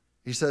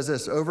 he says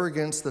this, over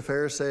against the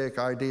Pharisaic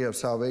idea of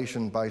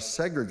salvation by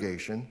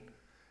segregation,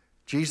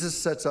 Jesus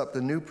sets up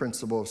the new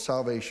principle of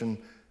salvation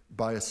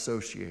by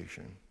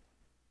association.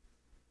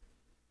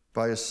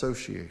 By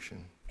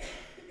association.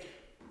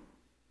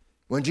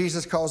 When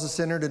Jesus calls a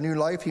sinner to new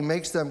life, he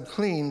makes them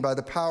clean by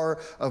the power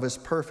of his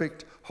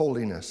perfect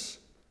holiness.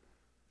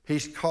 He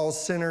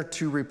calls sinner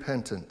to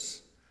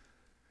repentance.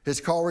 His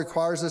call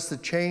requires us to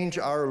change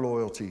our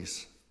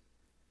loyalties.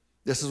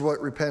 This is what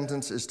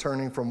repentance is,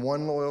 turning from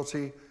one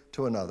loyalty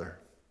to another.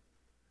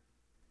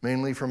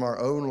 Mainly from our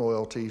own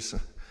loyalties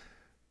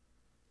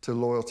to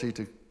loyalty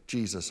to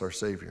Jesus, our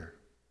Savior.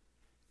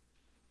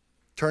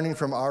 Turning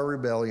from our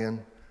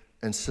rebellion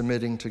and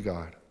submitting to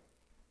God.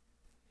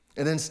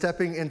 And then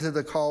stepping into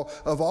the call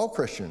of all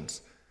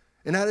Christians,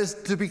 and that is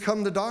to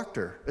become the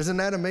doctor. Isn't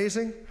that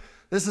amazing?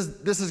 This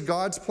is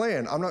God's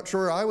plan. I'm not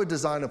sure I would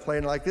design a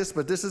plan like this,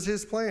 but this is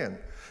his plan.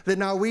 That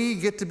now we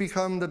get to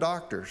become the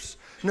doctors.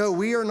 No,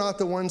 we are not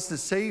the ones to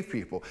save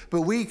people,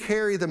 but we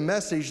carry the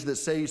message that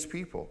saves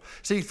people.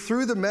 See,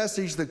 through the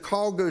message, the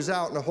call goes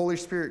out and the Holy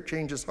Spirit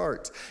changes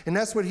hearts. And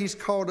that's what he's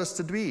called us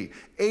to be,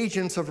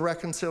 agents of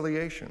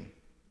reconciliation.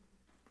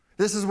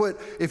 This is what,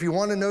 if you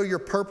want to know your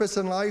purpose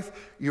in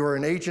life, you are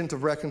an agent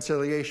of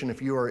reconciliation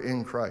if you are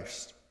in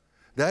Christ.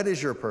 That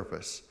is your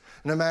purpose.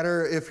 No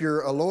matter if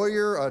you're a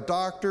lawyer, a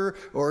doctor,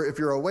 or if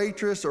you're a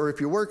waitress, or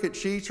if you work at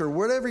Sheetz, or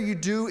whatever you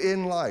do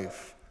in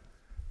life,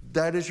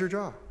 that is your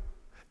job.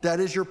 That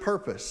is your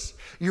purpose.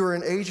 You are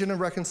an agent of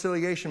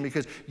reconciliation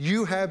because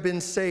you have been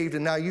saved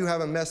and now you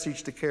have a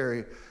message to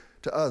carry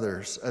to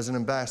others as an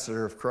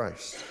ambassador of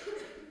Christ.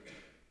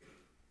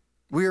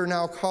 We are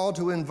now called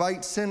to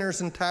invite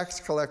sinners and tax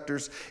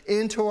collectors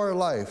into our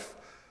life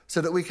so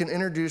that we can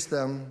introduce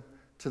them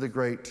to the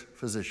great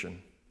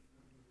physician.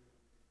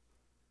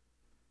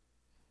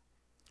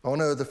 Oh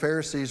no, the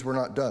Pharisees were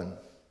not done.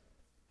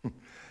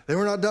 They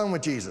were not done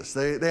with Jesus.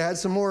 They had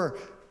some more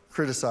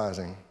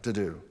criticizing to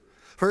do.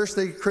 First,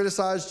 they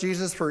criticized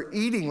Jesus for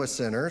eating with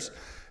sinners.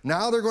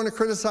 Now they're going to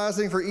criticize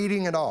him for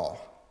eating at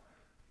all.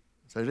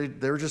 So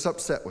they were just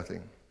upset with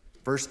him.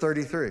 Verse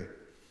 33.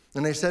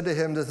 And they said to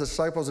him, the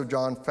disciples of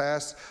John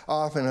fast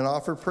often and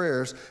offer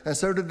prayers, and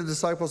so did the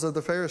disciples of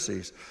the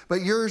Pharisees.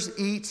 But yours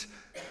eat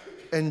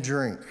and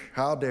drink.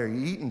 How dare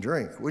you eat and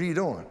drink? What are you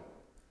doing?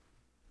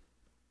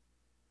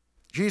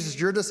 Jesus,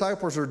 your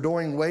disciples are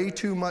doing way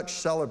too much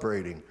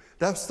celebrating.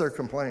 That's their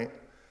complaint.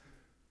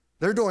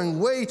 They're doing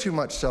way too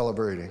much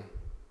celebrating.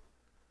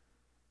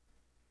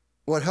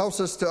 What helps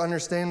us to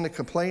understand the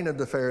complaint of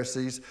the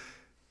Pharisees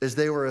is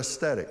they were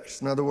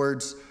ascetics. In other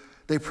words,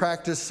 they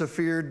practiced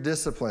severe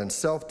discipline.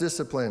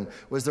 Self-discipline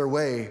was their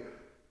way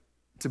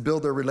to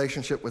build their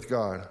relationship with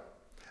God,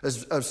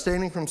 as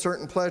abstaining from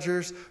certain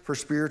pleasures for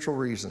spiritual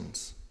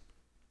reasons.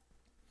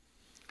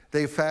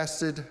 They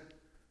fasted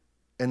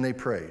and they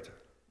prayed.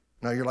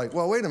 Now you're like,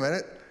 well, wait a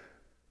minute.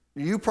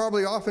 You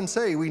probably often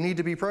say we need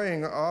to be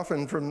praying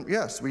often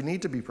yes, we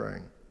need to be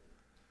praying.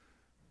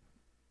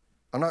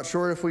 I'm not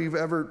sure if we've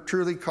ever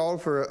truly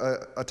called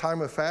for a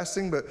time of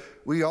fasting, but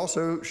we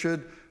also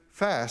should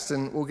fast,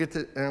 and we'll get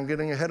to, and I'm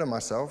getting ahead of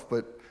myself,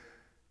 but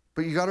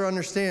you got to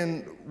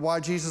understand why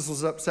Jesus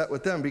was upset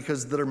with them,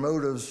 because their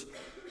motives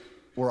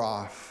were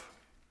off.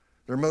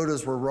 Their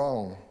motives were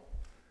wrong.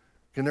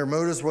 And their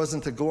motives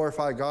wasn't to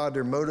glorify God,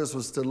 their motives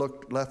was to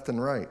look left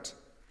and right.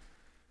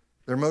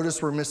 Their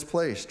motives were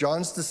misplaced.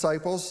 John's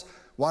disciples,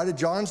 why did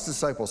John's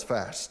disciples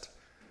fast?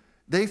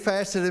 They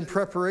fasted in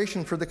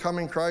preparation for the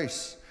coming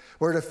Christ,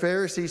 where the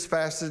Pharisees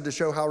fasted to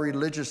show how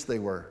religious they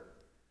were.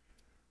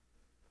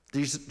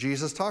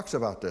 Jesus talks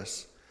about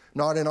this.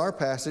 Not in our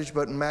passage,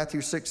 but in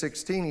Matthew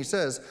 6:16, he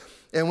says,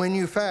 and when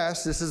you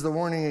fast, this is the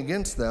warning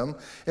against them,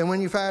 and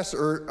when you fast,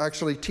 or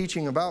actually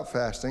teaching about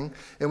fasting,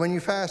 and when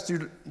you fast,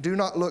 do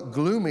not look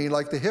gloomy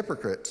like the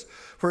hypocrites,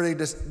 for they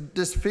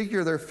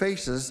disfigure their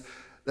faces,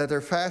 that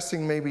their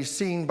fasting may be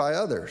seen by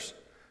others.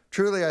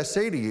 Truly I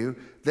say to you,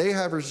 they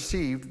have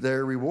received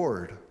their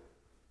reward.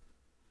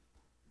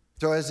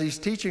 So as he's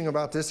teaching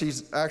about this,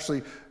 he's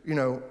actually,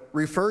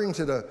 referring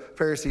to the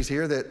Pharisees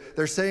here, that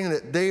they're saying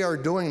that they are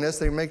doing this.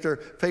 They make their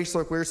face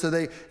look weird, so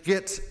they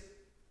get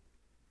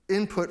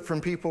input from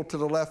people to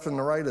the left and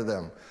the right of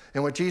them.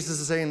 And what Jesus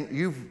is saying,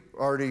 you've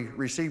already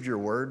received your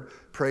word,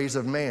 praise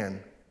of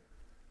man,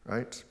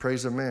 right?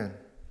 Praise of man.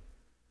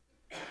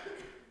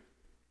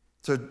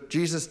 So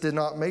Jesus did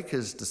not make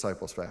his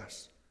disciples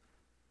fast.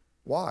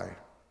 Why?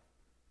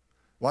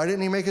 Why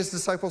didn't he make his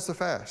disciples to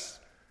fast?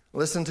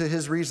 Listen to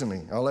his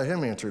reasoning. I'll let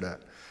him answer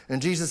that.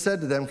 And Jesus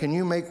said to them, can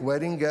you make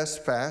wedding guests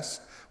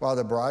fast while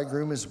the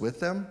bridegroom is with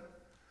them?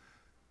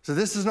 So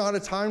this is not a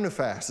time to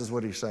fast, is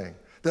what he's saying.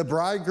 The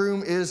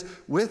bridegroom is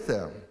with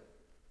them.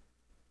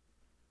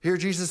 Here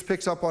Jesus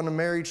picks up on a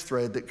marriage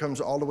thread that comes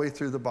all the way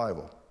through the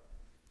Bible.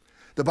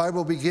 The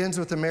Bible begins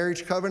with the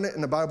marriage covenant,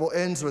 and the Bible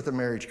ends with the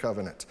marriage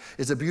covenant.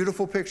 It's a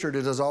beautiful picture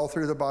that is all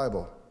through the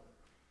Bible.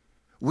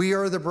 We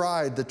are the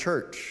bride, the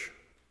church,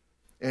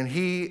 and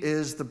he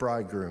is the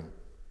bridegroom.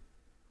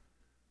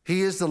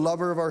 He is the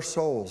lover of our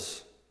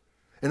souls,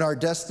 and our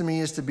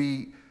destiny is to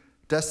be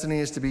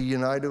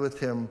united with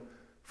him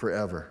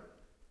forever.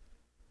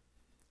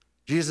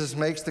 Jesus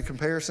makes the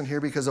comparison here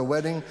because a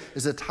wedding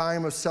is a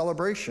time of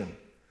celebration.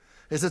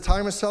 It's a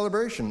time of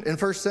celebration. In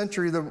first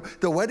century,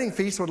 the wedding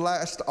feast would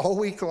last all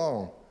week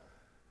long.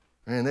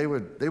 And they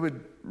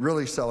would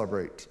really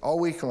celebrate all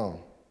week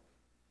long.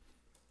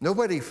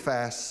 Nobody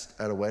fasts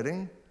at a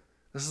wedding.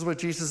 This is what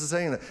Jesus is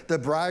saying. The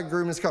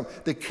bridegroom has come.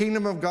 The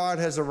kingdom of God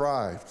has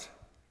arrived.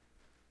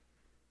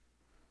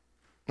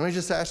 Let me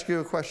just ask you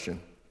a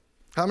question.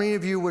 How many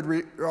of you would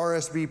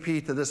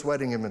RSVP to this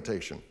wedding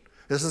invitation?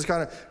 This is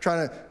kind of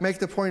trying to make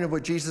the point of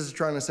what Jesus is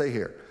trying to say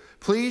here.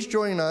 Please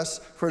join us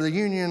for the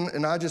union,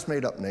 and I just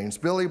made up names,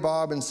 Billy,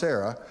 Bob, and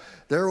Sarah.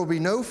 There will be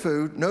no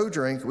food, no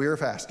drink. We are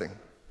fasting.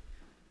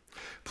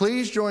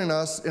 Please join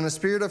us in a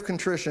spirit of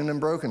contrition and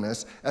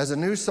brokenness as a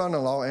new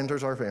son-in-law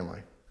enters our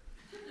family.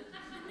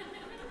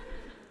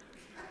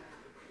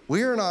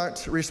 We are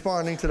not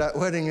responding to that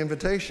wedding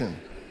invitation.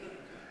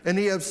 And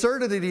the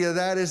absurdity of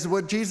that is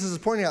what Jesus is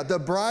pointing out. The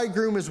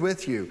bridegroom is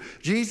with you.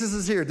 Jesus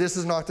is here. This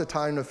is not the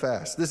time to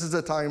fast. This is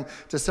the time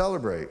to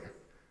celebrate.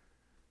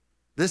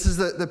 This is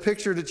the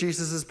picture that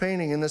Jesus is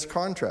painting in this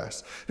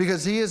contrast.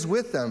 Because he is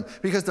with them,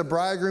 because the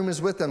bridegroom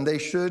is with them, they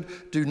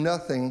should do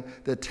nothing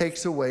that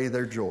takes away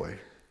their joy.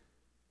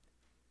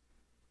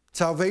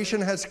 Salvation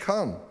has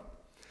come,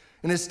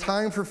 and it's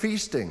time for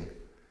feasting,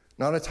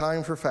 not a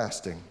time for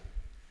fasting.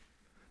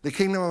 The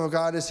kingdom of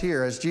God is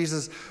here, as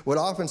Jesus would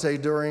often say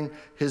during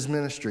his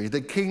ministry. The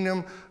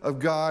kingdom of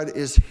God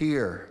is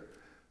here.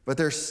 But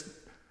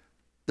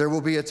there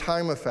will be a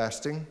time of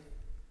fasting,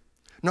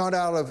 not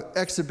out of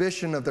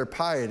exhibition of their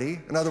piety.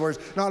 In other words,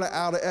 not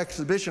out of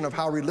exhibition of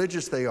how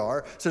religious they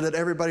are so that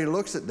everybody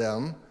looks at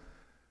them.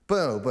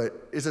 But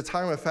it's a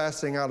time of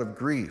fasting out of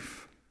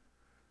grief.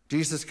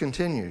 Jesus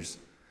continues.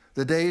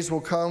 The days will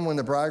come when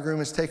the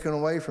bridegroom is taken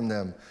away from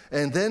them,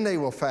 and then they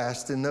will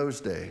fast in those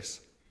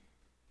days.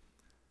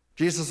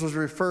 Jesus was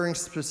referring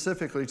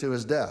specifically to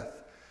his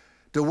death.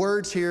 The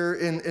words here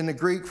in the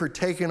Greek for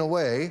taken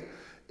away,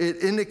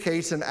 it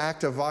indicates an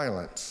act of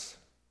violence.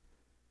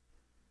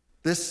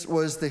 This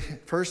was the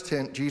first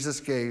hint Jesus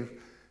gave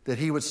that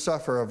he would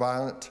suffer a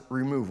violent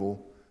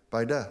removal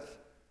by death.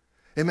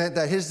 It meant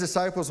that his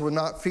disciples would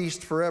not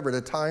feast forever.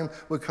 The time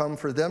would come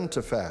for them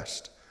to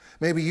fast.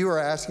 Maybe you are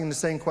asking the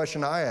same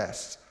question I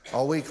asked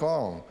all week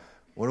long.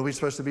 What are we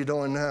supposed to be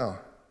doing now?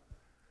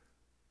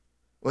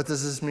 What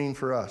does this mean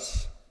for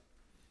us?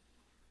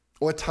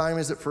 What time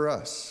is it for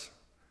us?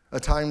 A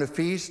time to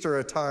feast or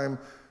a time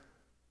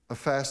of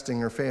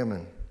fasting or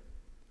famine?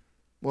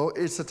 Well,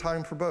 it's a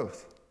time for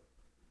both.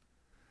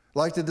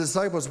 Like the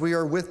disciples, we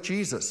are with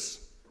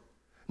Jesus,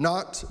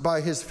 not by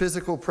his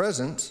physical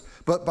presence,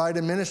 but by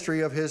the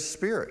ministry of his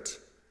Spirit.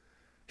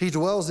 He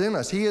dwells in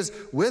us. He is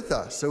with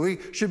us. So we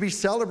should be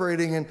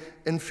celebrating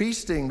and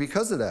feasting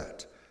because of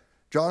that.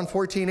 John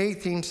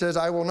 14:18 says,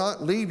 I will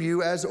not leave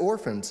you as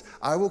orphans.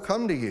 I will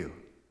come to you.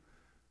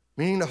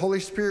 Meaning the Holy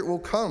Spirit will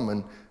come,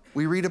 and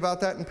we read about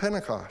that in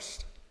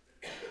Pentecost.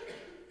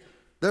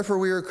 Therefore,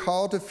 we are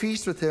called to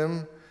feast with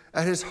him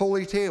at his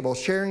holy table,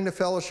 sharing the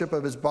fellowship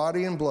of his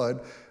body and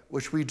blood,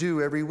 which we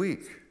do every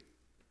week.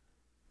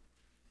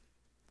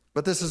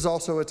 But this is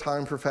also a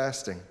time for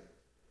fasting.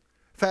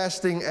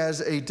 Fasting as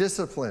a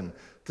discipline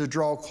to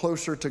draw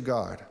closer to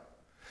God,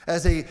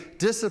 as a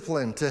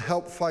discipline to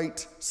help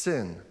fight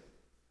sin.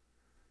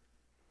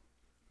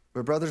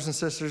 But brothers and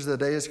sisters, the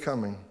day is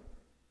coming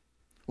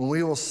when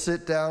we will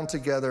sit down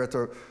together at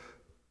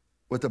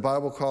what the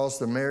Bible calls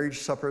the marriage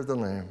supper of the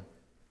Lamb,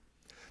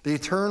 the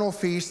eternal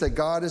feast that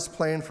God has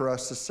planned for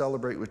us to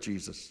celebrate with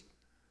Jesus.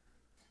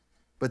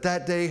 But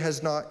that day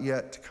has not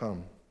yet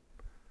come.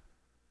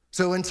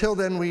 So until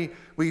then,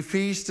 we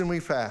feast and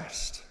we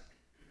fast.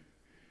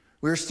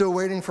 We're still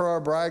waiting for our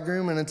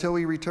bridegroom, and until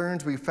he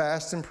returns, we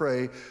fast and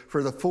pray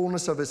for the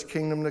fullness of his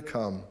kingdom to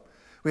come.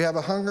 We have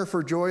a hunger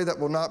for joy that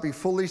will not be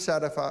fully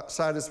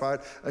satisfied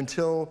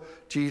until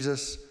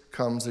Jesus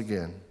comes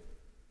again.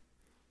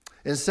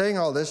 In saying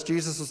all this,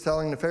 Jesus was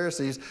telling the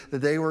Pharisees that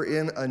they were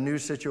in a new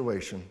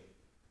situation.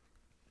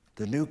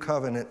 The new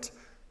covenant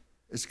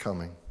is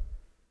coming.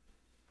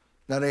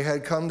 Now they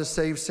had come to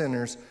save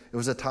sinners. It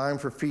was a time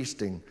for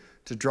feasting.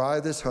 To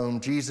drive this home,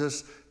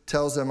 Jesus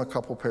tells them a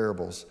couple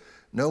parables.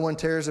 No one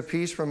tears a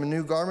piece from a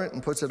new garment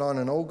and puts it on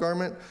an old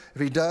garment.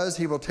 If he does,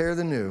 he will tear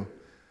the new,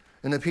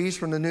 and the piece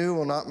from the new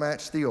will not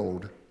match the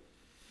old.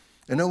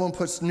 And no one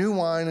puts new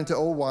wine into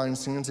old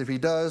wineskins. If he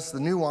does, the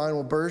new wine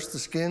will burst the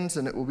skins,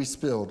 and it will be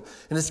spilled,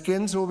 and the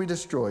skins will be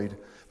destroyed.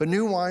 But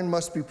new wine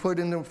must be put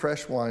into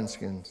fresh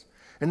wineskins.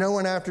 And no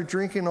one after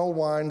drinking old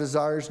wine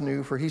desires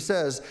new, for he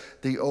says,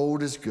 the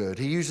old is good.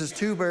 He uses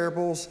two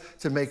parables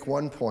to make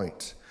one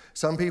point.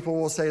 Some people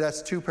will say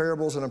that's two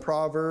parables and a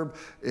proverb.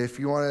 If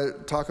you want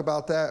to talk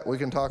about that, we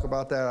can talk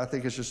about that. I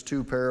think it's just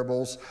two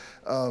parables.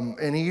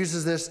 And he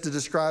uses this to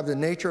describe the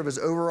nature of his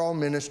overall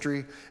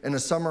ministry and to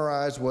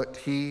summarize what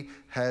he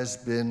has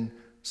been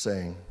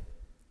saying.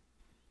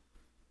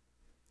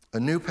 A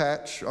new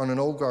patch on an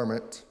old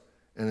garment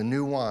and a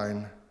new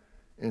wine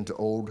into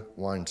old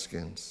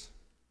wineskins.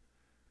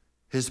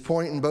 His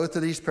point in both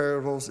of these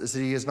parables is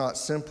that he is not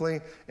simply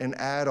an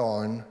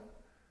add-on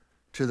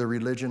to the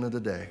religion of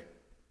the day.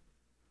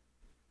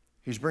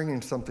 He's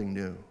bringing something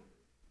new.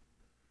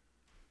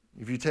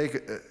 If you take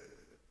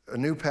a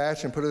new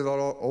patch and put it on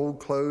old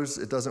clothes,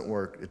 it doesn't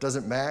work. It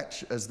doesn't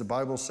match, as the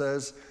Bible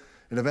says.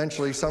 And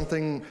eventually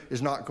something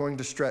is not going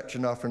to stretch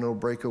enough and it'll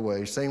break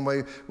away. Same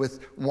way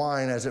with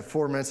wine, as it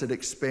ferments, it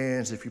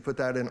expands. If you put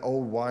that in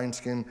old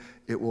wineskin,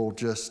 it will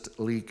just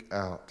leak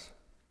out.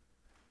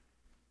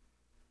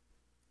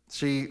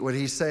 See, what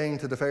he's saying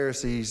to the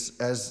Pharisees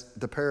as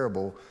the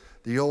parable,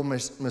 the old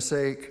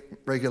Mosaic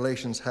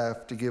regulations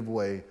have to give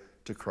way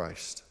to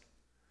Christ.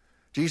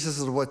 Jesus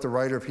is what the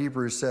writer of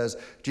Hebrews says.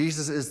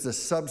 Jesus is the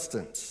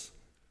substance.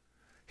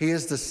 He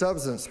is the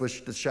substance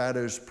which the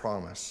shadows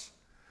promise.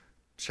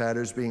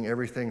 Shadows being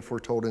everything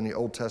foretold in the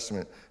Old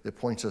Testament that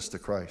points us to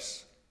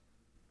Christ.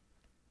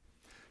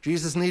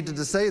 Jesus needed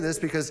to say this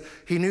because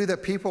he knew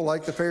that people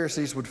like the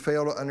Pharisees would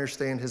fail to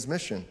understand his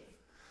mission.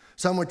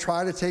 Some would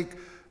try to take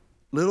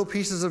little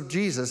pieces of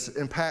Jesus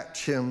and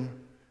patch him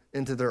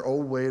into their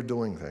old way of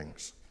doing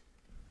things.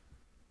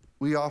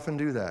 We often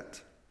do that.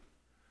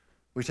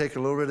 We take a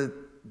little bit of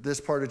this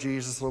part of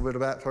Jesus, a little bit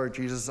of that part of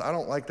Jesus. I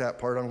don't like that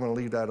part. I'm going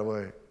to leave that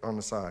away on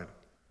the side.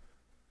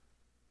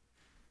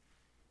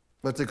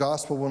 But the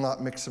gospel will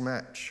not mix and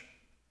match.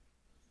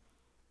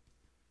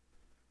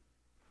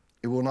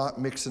 It will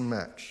not mix and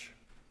match.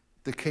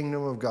 The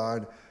kingdom of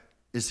God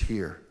is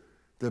here.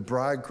 The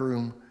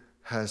bridegroom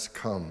has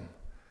come.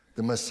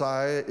 The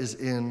Messiah is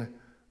in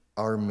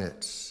our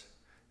midst.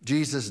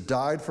 Jesus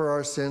died for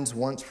our sins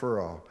once for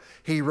all.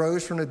 He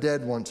rose from the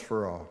dead once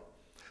for all.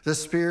 The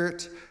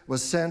Spirit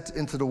was sent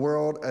into the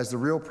world as the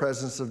real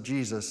presence of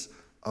Jesus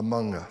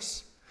among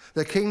us.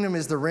 The kingdom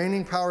is the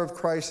reigning power of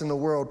Christ in the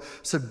world,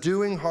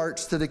 subduing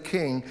hearts to the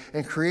King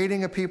and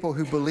creating a people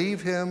who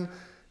believe him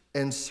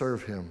and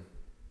serve him.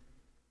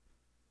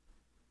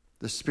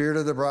 The Spirit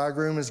of the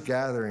bridegroom is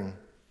gathering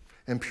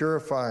and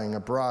purifying a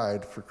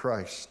bride for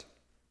Christ.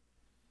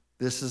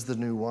 This is the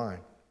new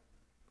wine.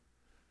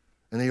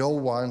 And the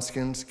old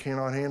wineskins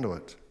cannot handle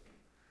it.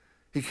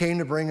 He came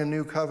to bring a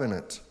new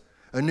covenant,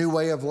 a new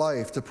way of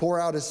life, to pour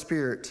out his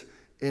Spirit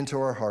into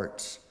our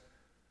hearts.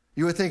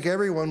 You would think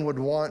everyone would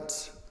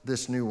want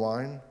this new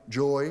wine: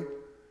 joy,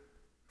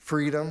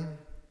 freedom,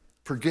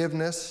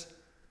 forgiveness,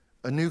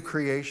 a new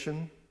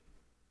creation.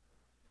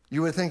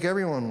 You would think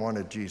everyone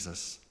wanted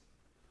Jesus,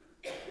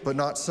 but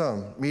not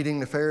some. Meeting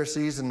the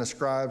Pharisees and the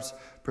scribes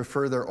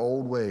prefer their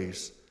old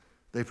ways.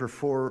 They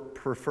prefer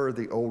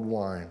the old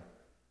wine.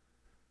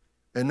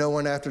 And no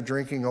one after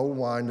drinking old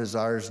wine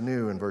desires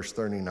new, in verse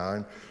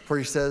 39, for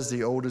he says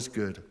the old is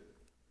good.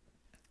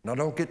 Now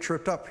don't get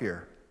tripped up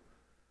here.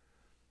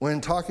 When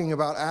talking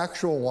about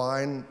actual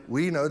wine,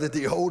 we know that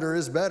the older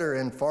is better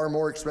and far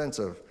more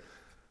expensive.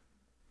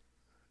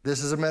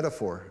 This is a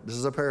metaphor. This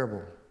is a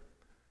parable.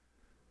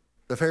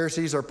 The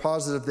Pharisees are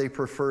positive they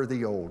prefer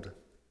the old.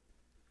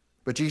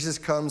 But Jesus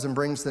comes and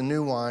brings the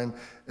new wine,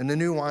 and the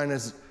new wine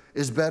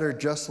is better,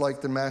 just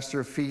like the master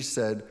of feast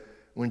said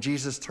when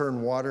Jesus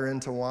turned water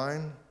into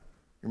wine.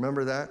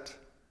 Remember that?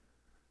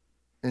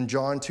 In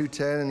John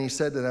 2:10, and he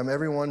said to them,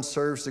 everyone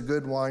serves the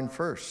good wine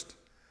first,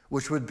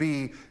 which would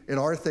be, in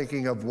our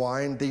thinking of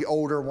wine, the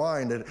older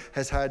wine that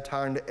has had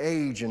time to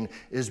age and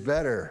is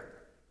better.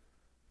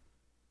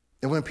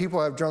 And when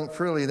people have drunk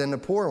freely, then the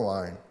poor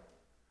wine,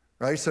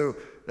 right? So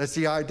that's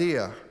the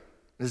idea,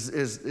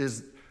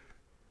 is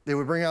they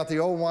would bring out the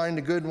old wine,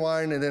 the good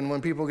wine, and then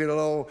when people get a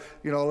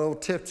little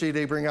tipsy,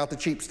 they bring out the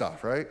cheap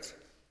stuff, right?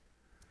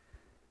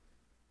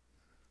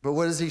 But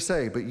what does he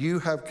say? But you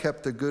have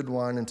kept the good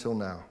wine until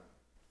now,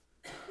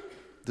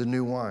 the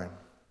new wine.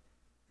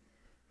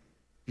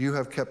 You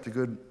have kept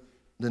the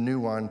new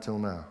wine until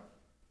now,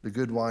 the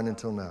good wine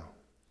until now.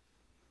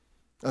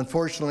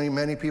 Unfortunately,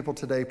 many people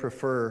today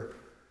prefer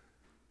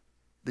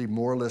the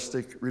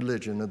moralistic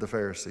religion of the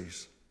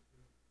Pharisees.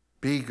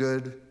 Be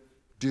good,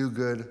 do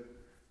good,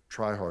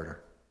 try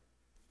harder.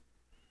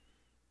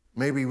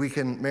 Maybe we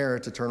can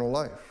merit eternal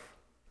life.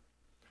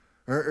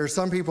 Or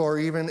some people are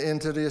even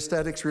into the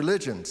aesthetics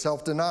religion,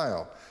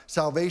 self-denial,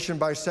 salvation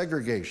by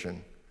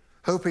segregation,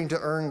 hoping to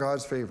earn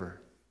God's favor.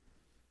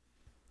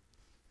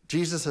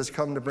 Jesus has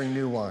come to bring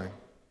new wine.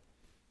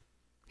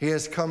 He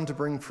has come to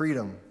bring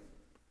freedom,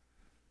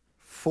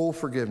 full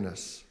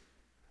forgiveness,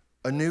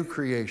 a new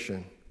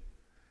creation.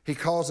 He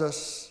calls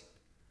us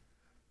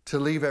to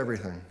leave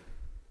everything,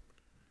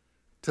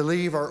 to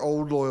leave our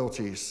old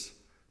loyalties,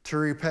 to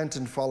repent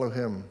and follow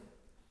him.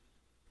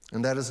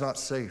 And that is not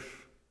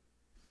safe,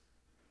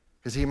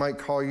 because he might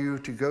call you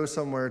to go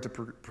somewhere to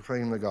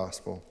proclaim the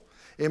gospel.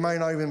 It might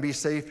not even be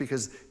safe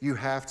because you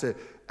have to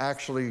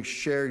actually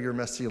share your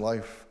messy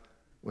life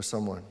with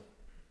someone.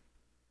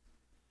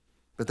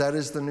 But that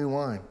is the new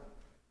wine.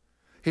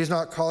 He's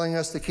not calling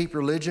us to keep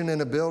religion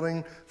in a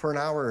building for an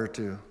hour or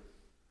two.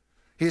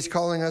 He's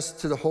calling us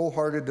to the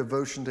wholehearted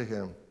devotion to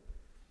him.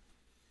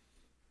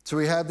 So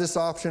we have this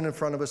option in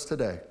front of us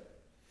today.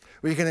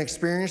 We can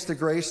experience the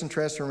grace and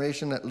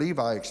transformation that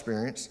Levi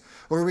experienced,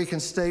 or we can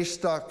stay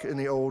stuck in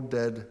the old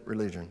dead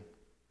religion.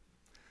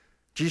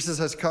 Jesus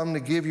has come to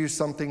give you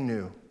something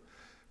new.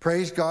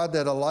 Praise God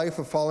that a life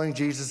of following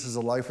Jesus is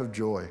a life of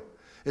joy.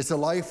 It's a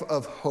life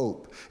of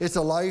hope. It's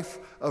a life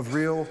of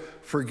real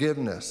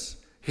forgiveness.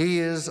 He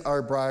is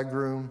our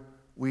bridegroom.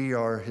 We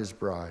are his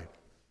bride.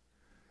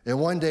 And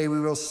one day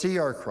we will see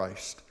our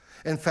Christ,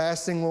 and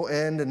fasting will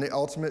end and the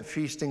ultimate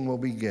feasting will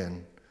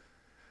begin.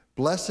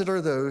 Blessed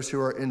are those who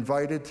are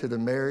invited to the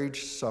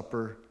marriage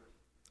supper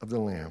of the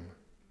Lamb.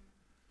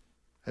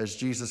 Has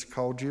Jesus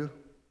called you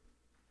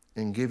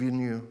and given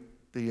you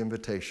the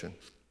invitation?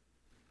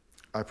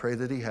 I pray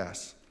that he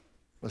has.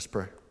 Let's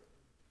pray.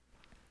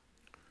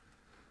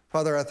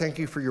 Father, I thank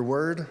you for your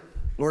word.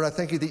 Lord, I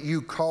thank you that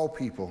you call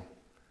people,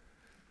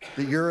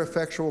 that your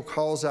effectual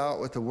calls out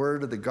with the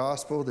word of the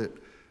gospel, that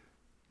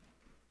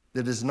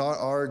is not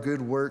our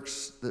good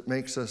works that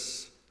makes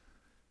us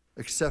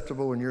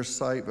acceptable in your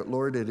sight, but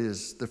Lord, it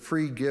is the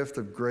free gift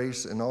of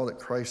grace and all that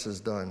Christ has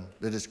done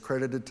that is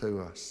credited to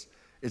us.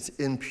 It's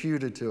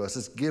imputed to us.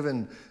 It's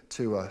given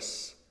to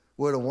us.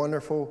 What a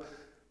wonderful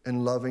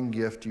and loving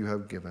gift you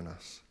have given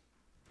us.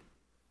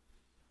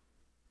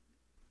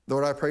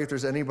 Lord, I pray if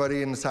there's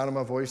anybody in the sound of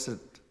my voice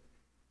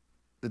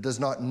that does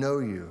not know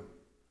you,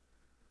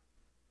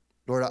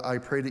 Lord, I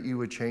pray that you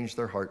would change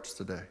their hearts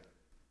today.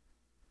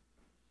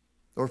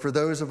 Lord, for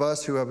those of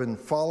us who have been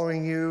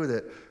following you,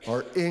 that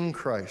are in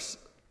Christ,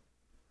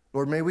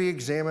 Lord, may we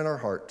examine our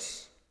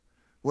hearts.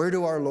 Where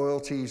do our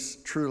loyalties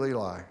truly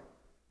lie?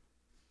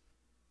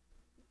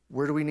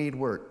 Where do we need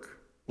work?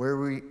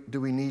 Where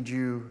do we need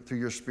you through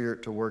your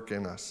Spirit to work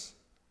in us,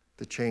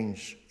 to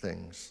change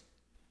things?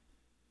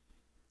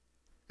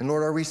 And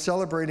Lord, are we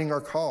celebrating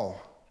our call?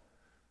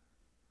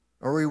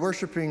 Are we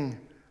worshiping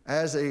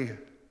as a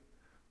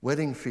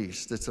wedding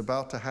feast that's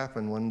about to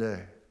happen one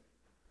day?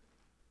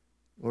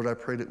 Lord, I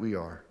pray that we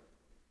are.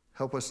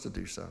 Help us to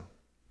do so.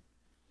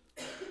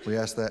 We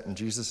ask that in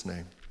Jesus'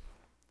 name.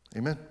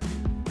 Amen.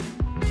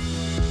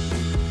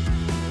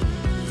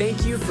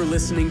 Thank you for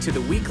listening to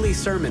the weekly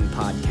sermon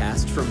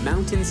podcast from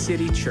Mountain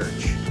City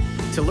Church.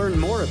 To learn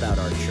more about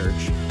our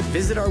church,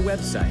 visit our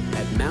website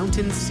at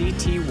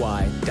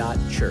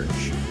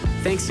mountaincty.church.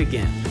 Thanks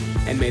again,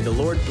 and may the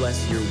Lord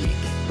bless your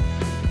week.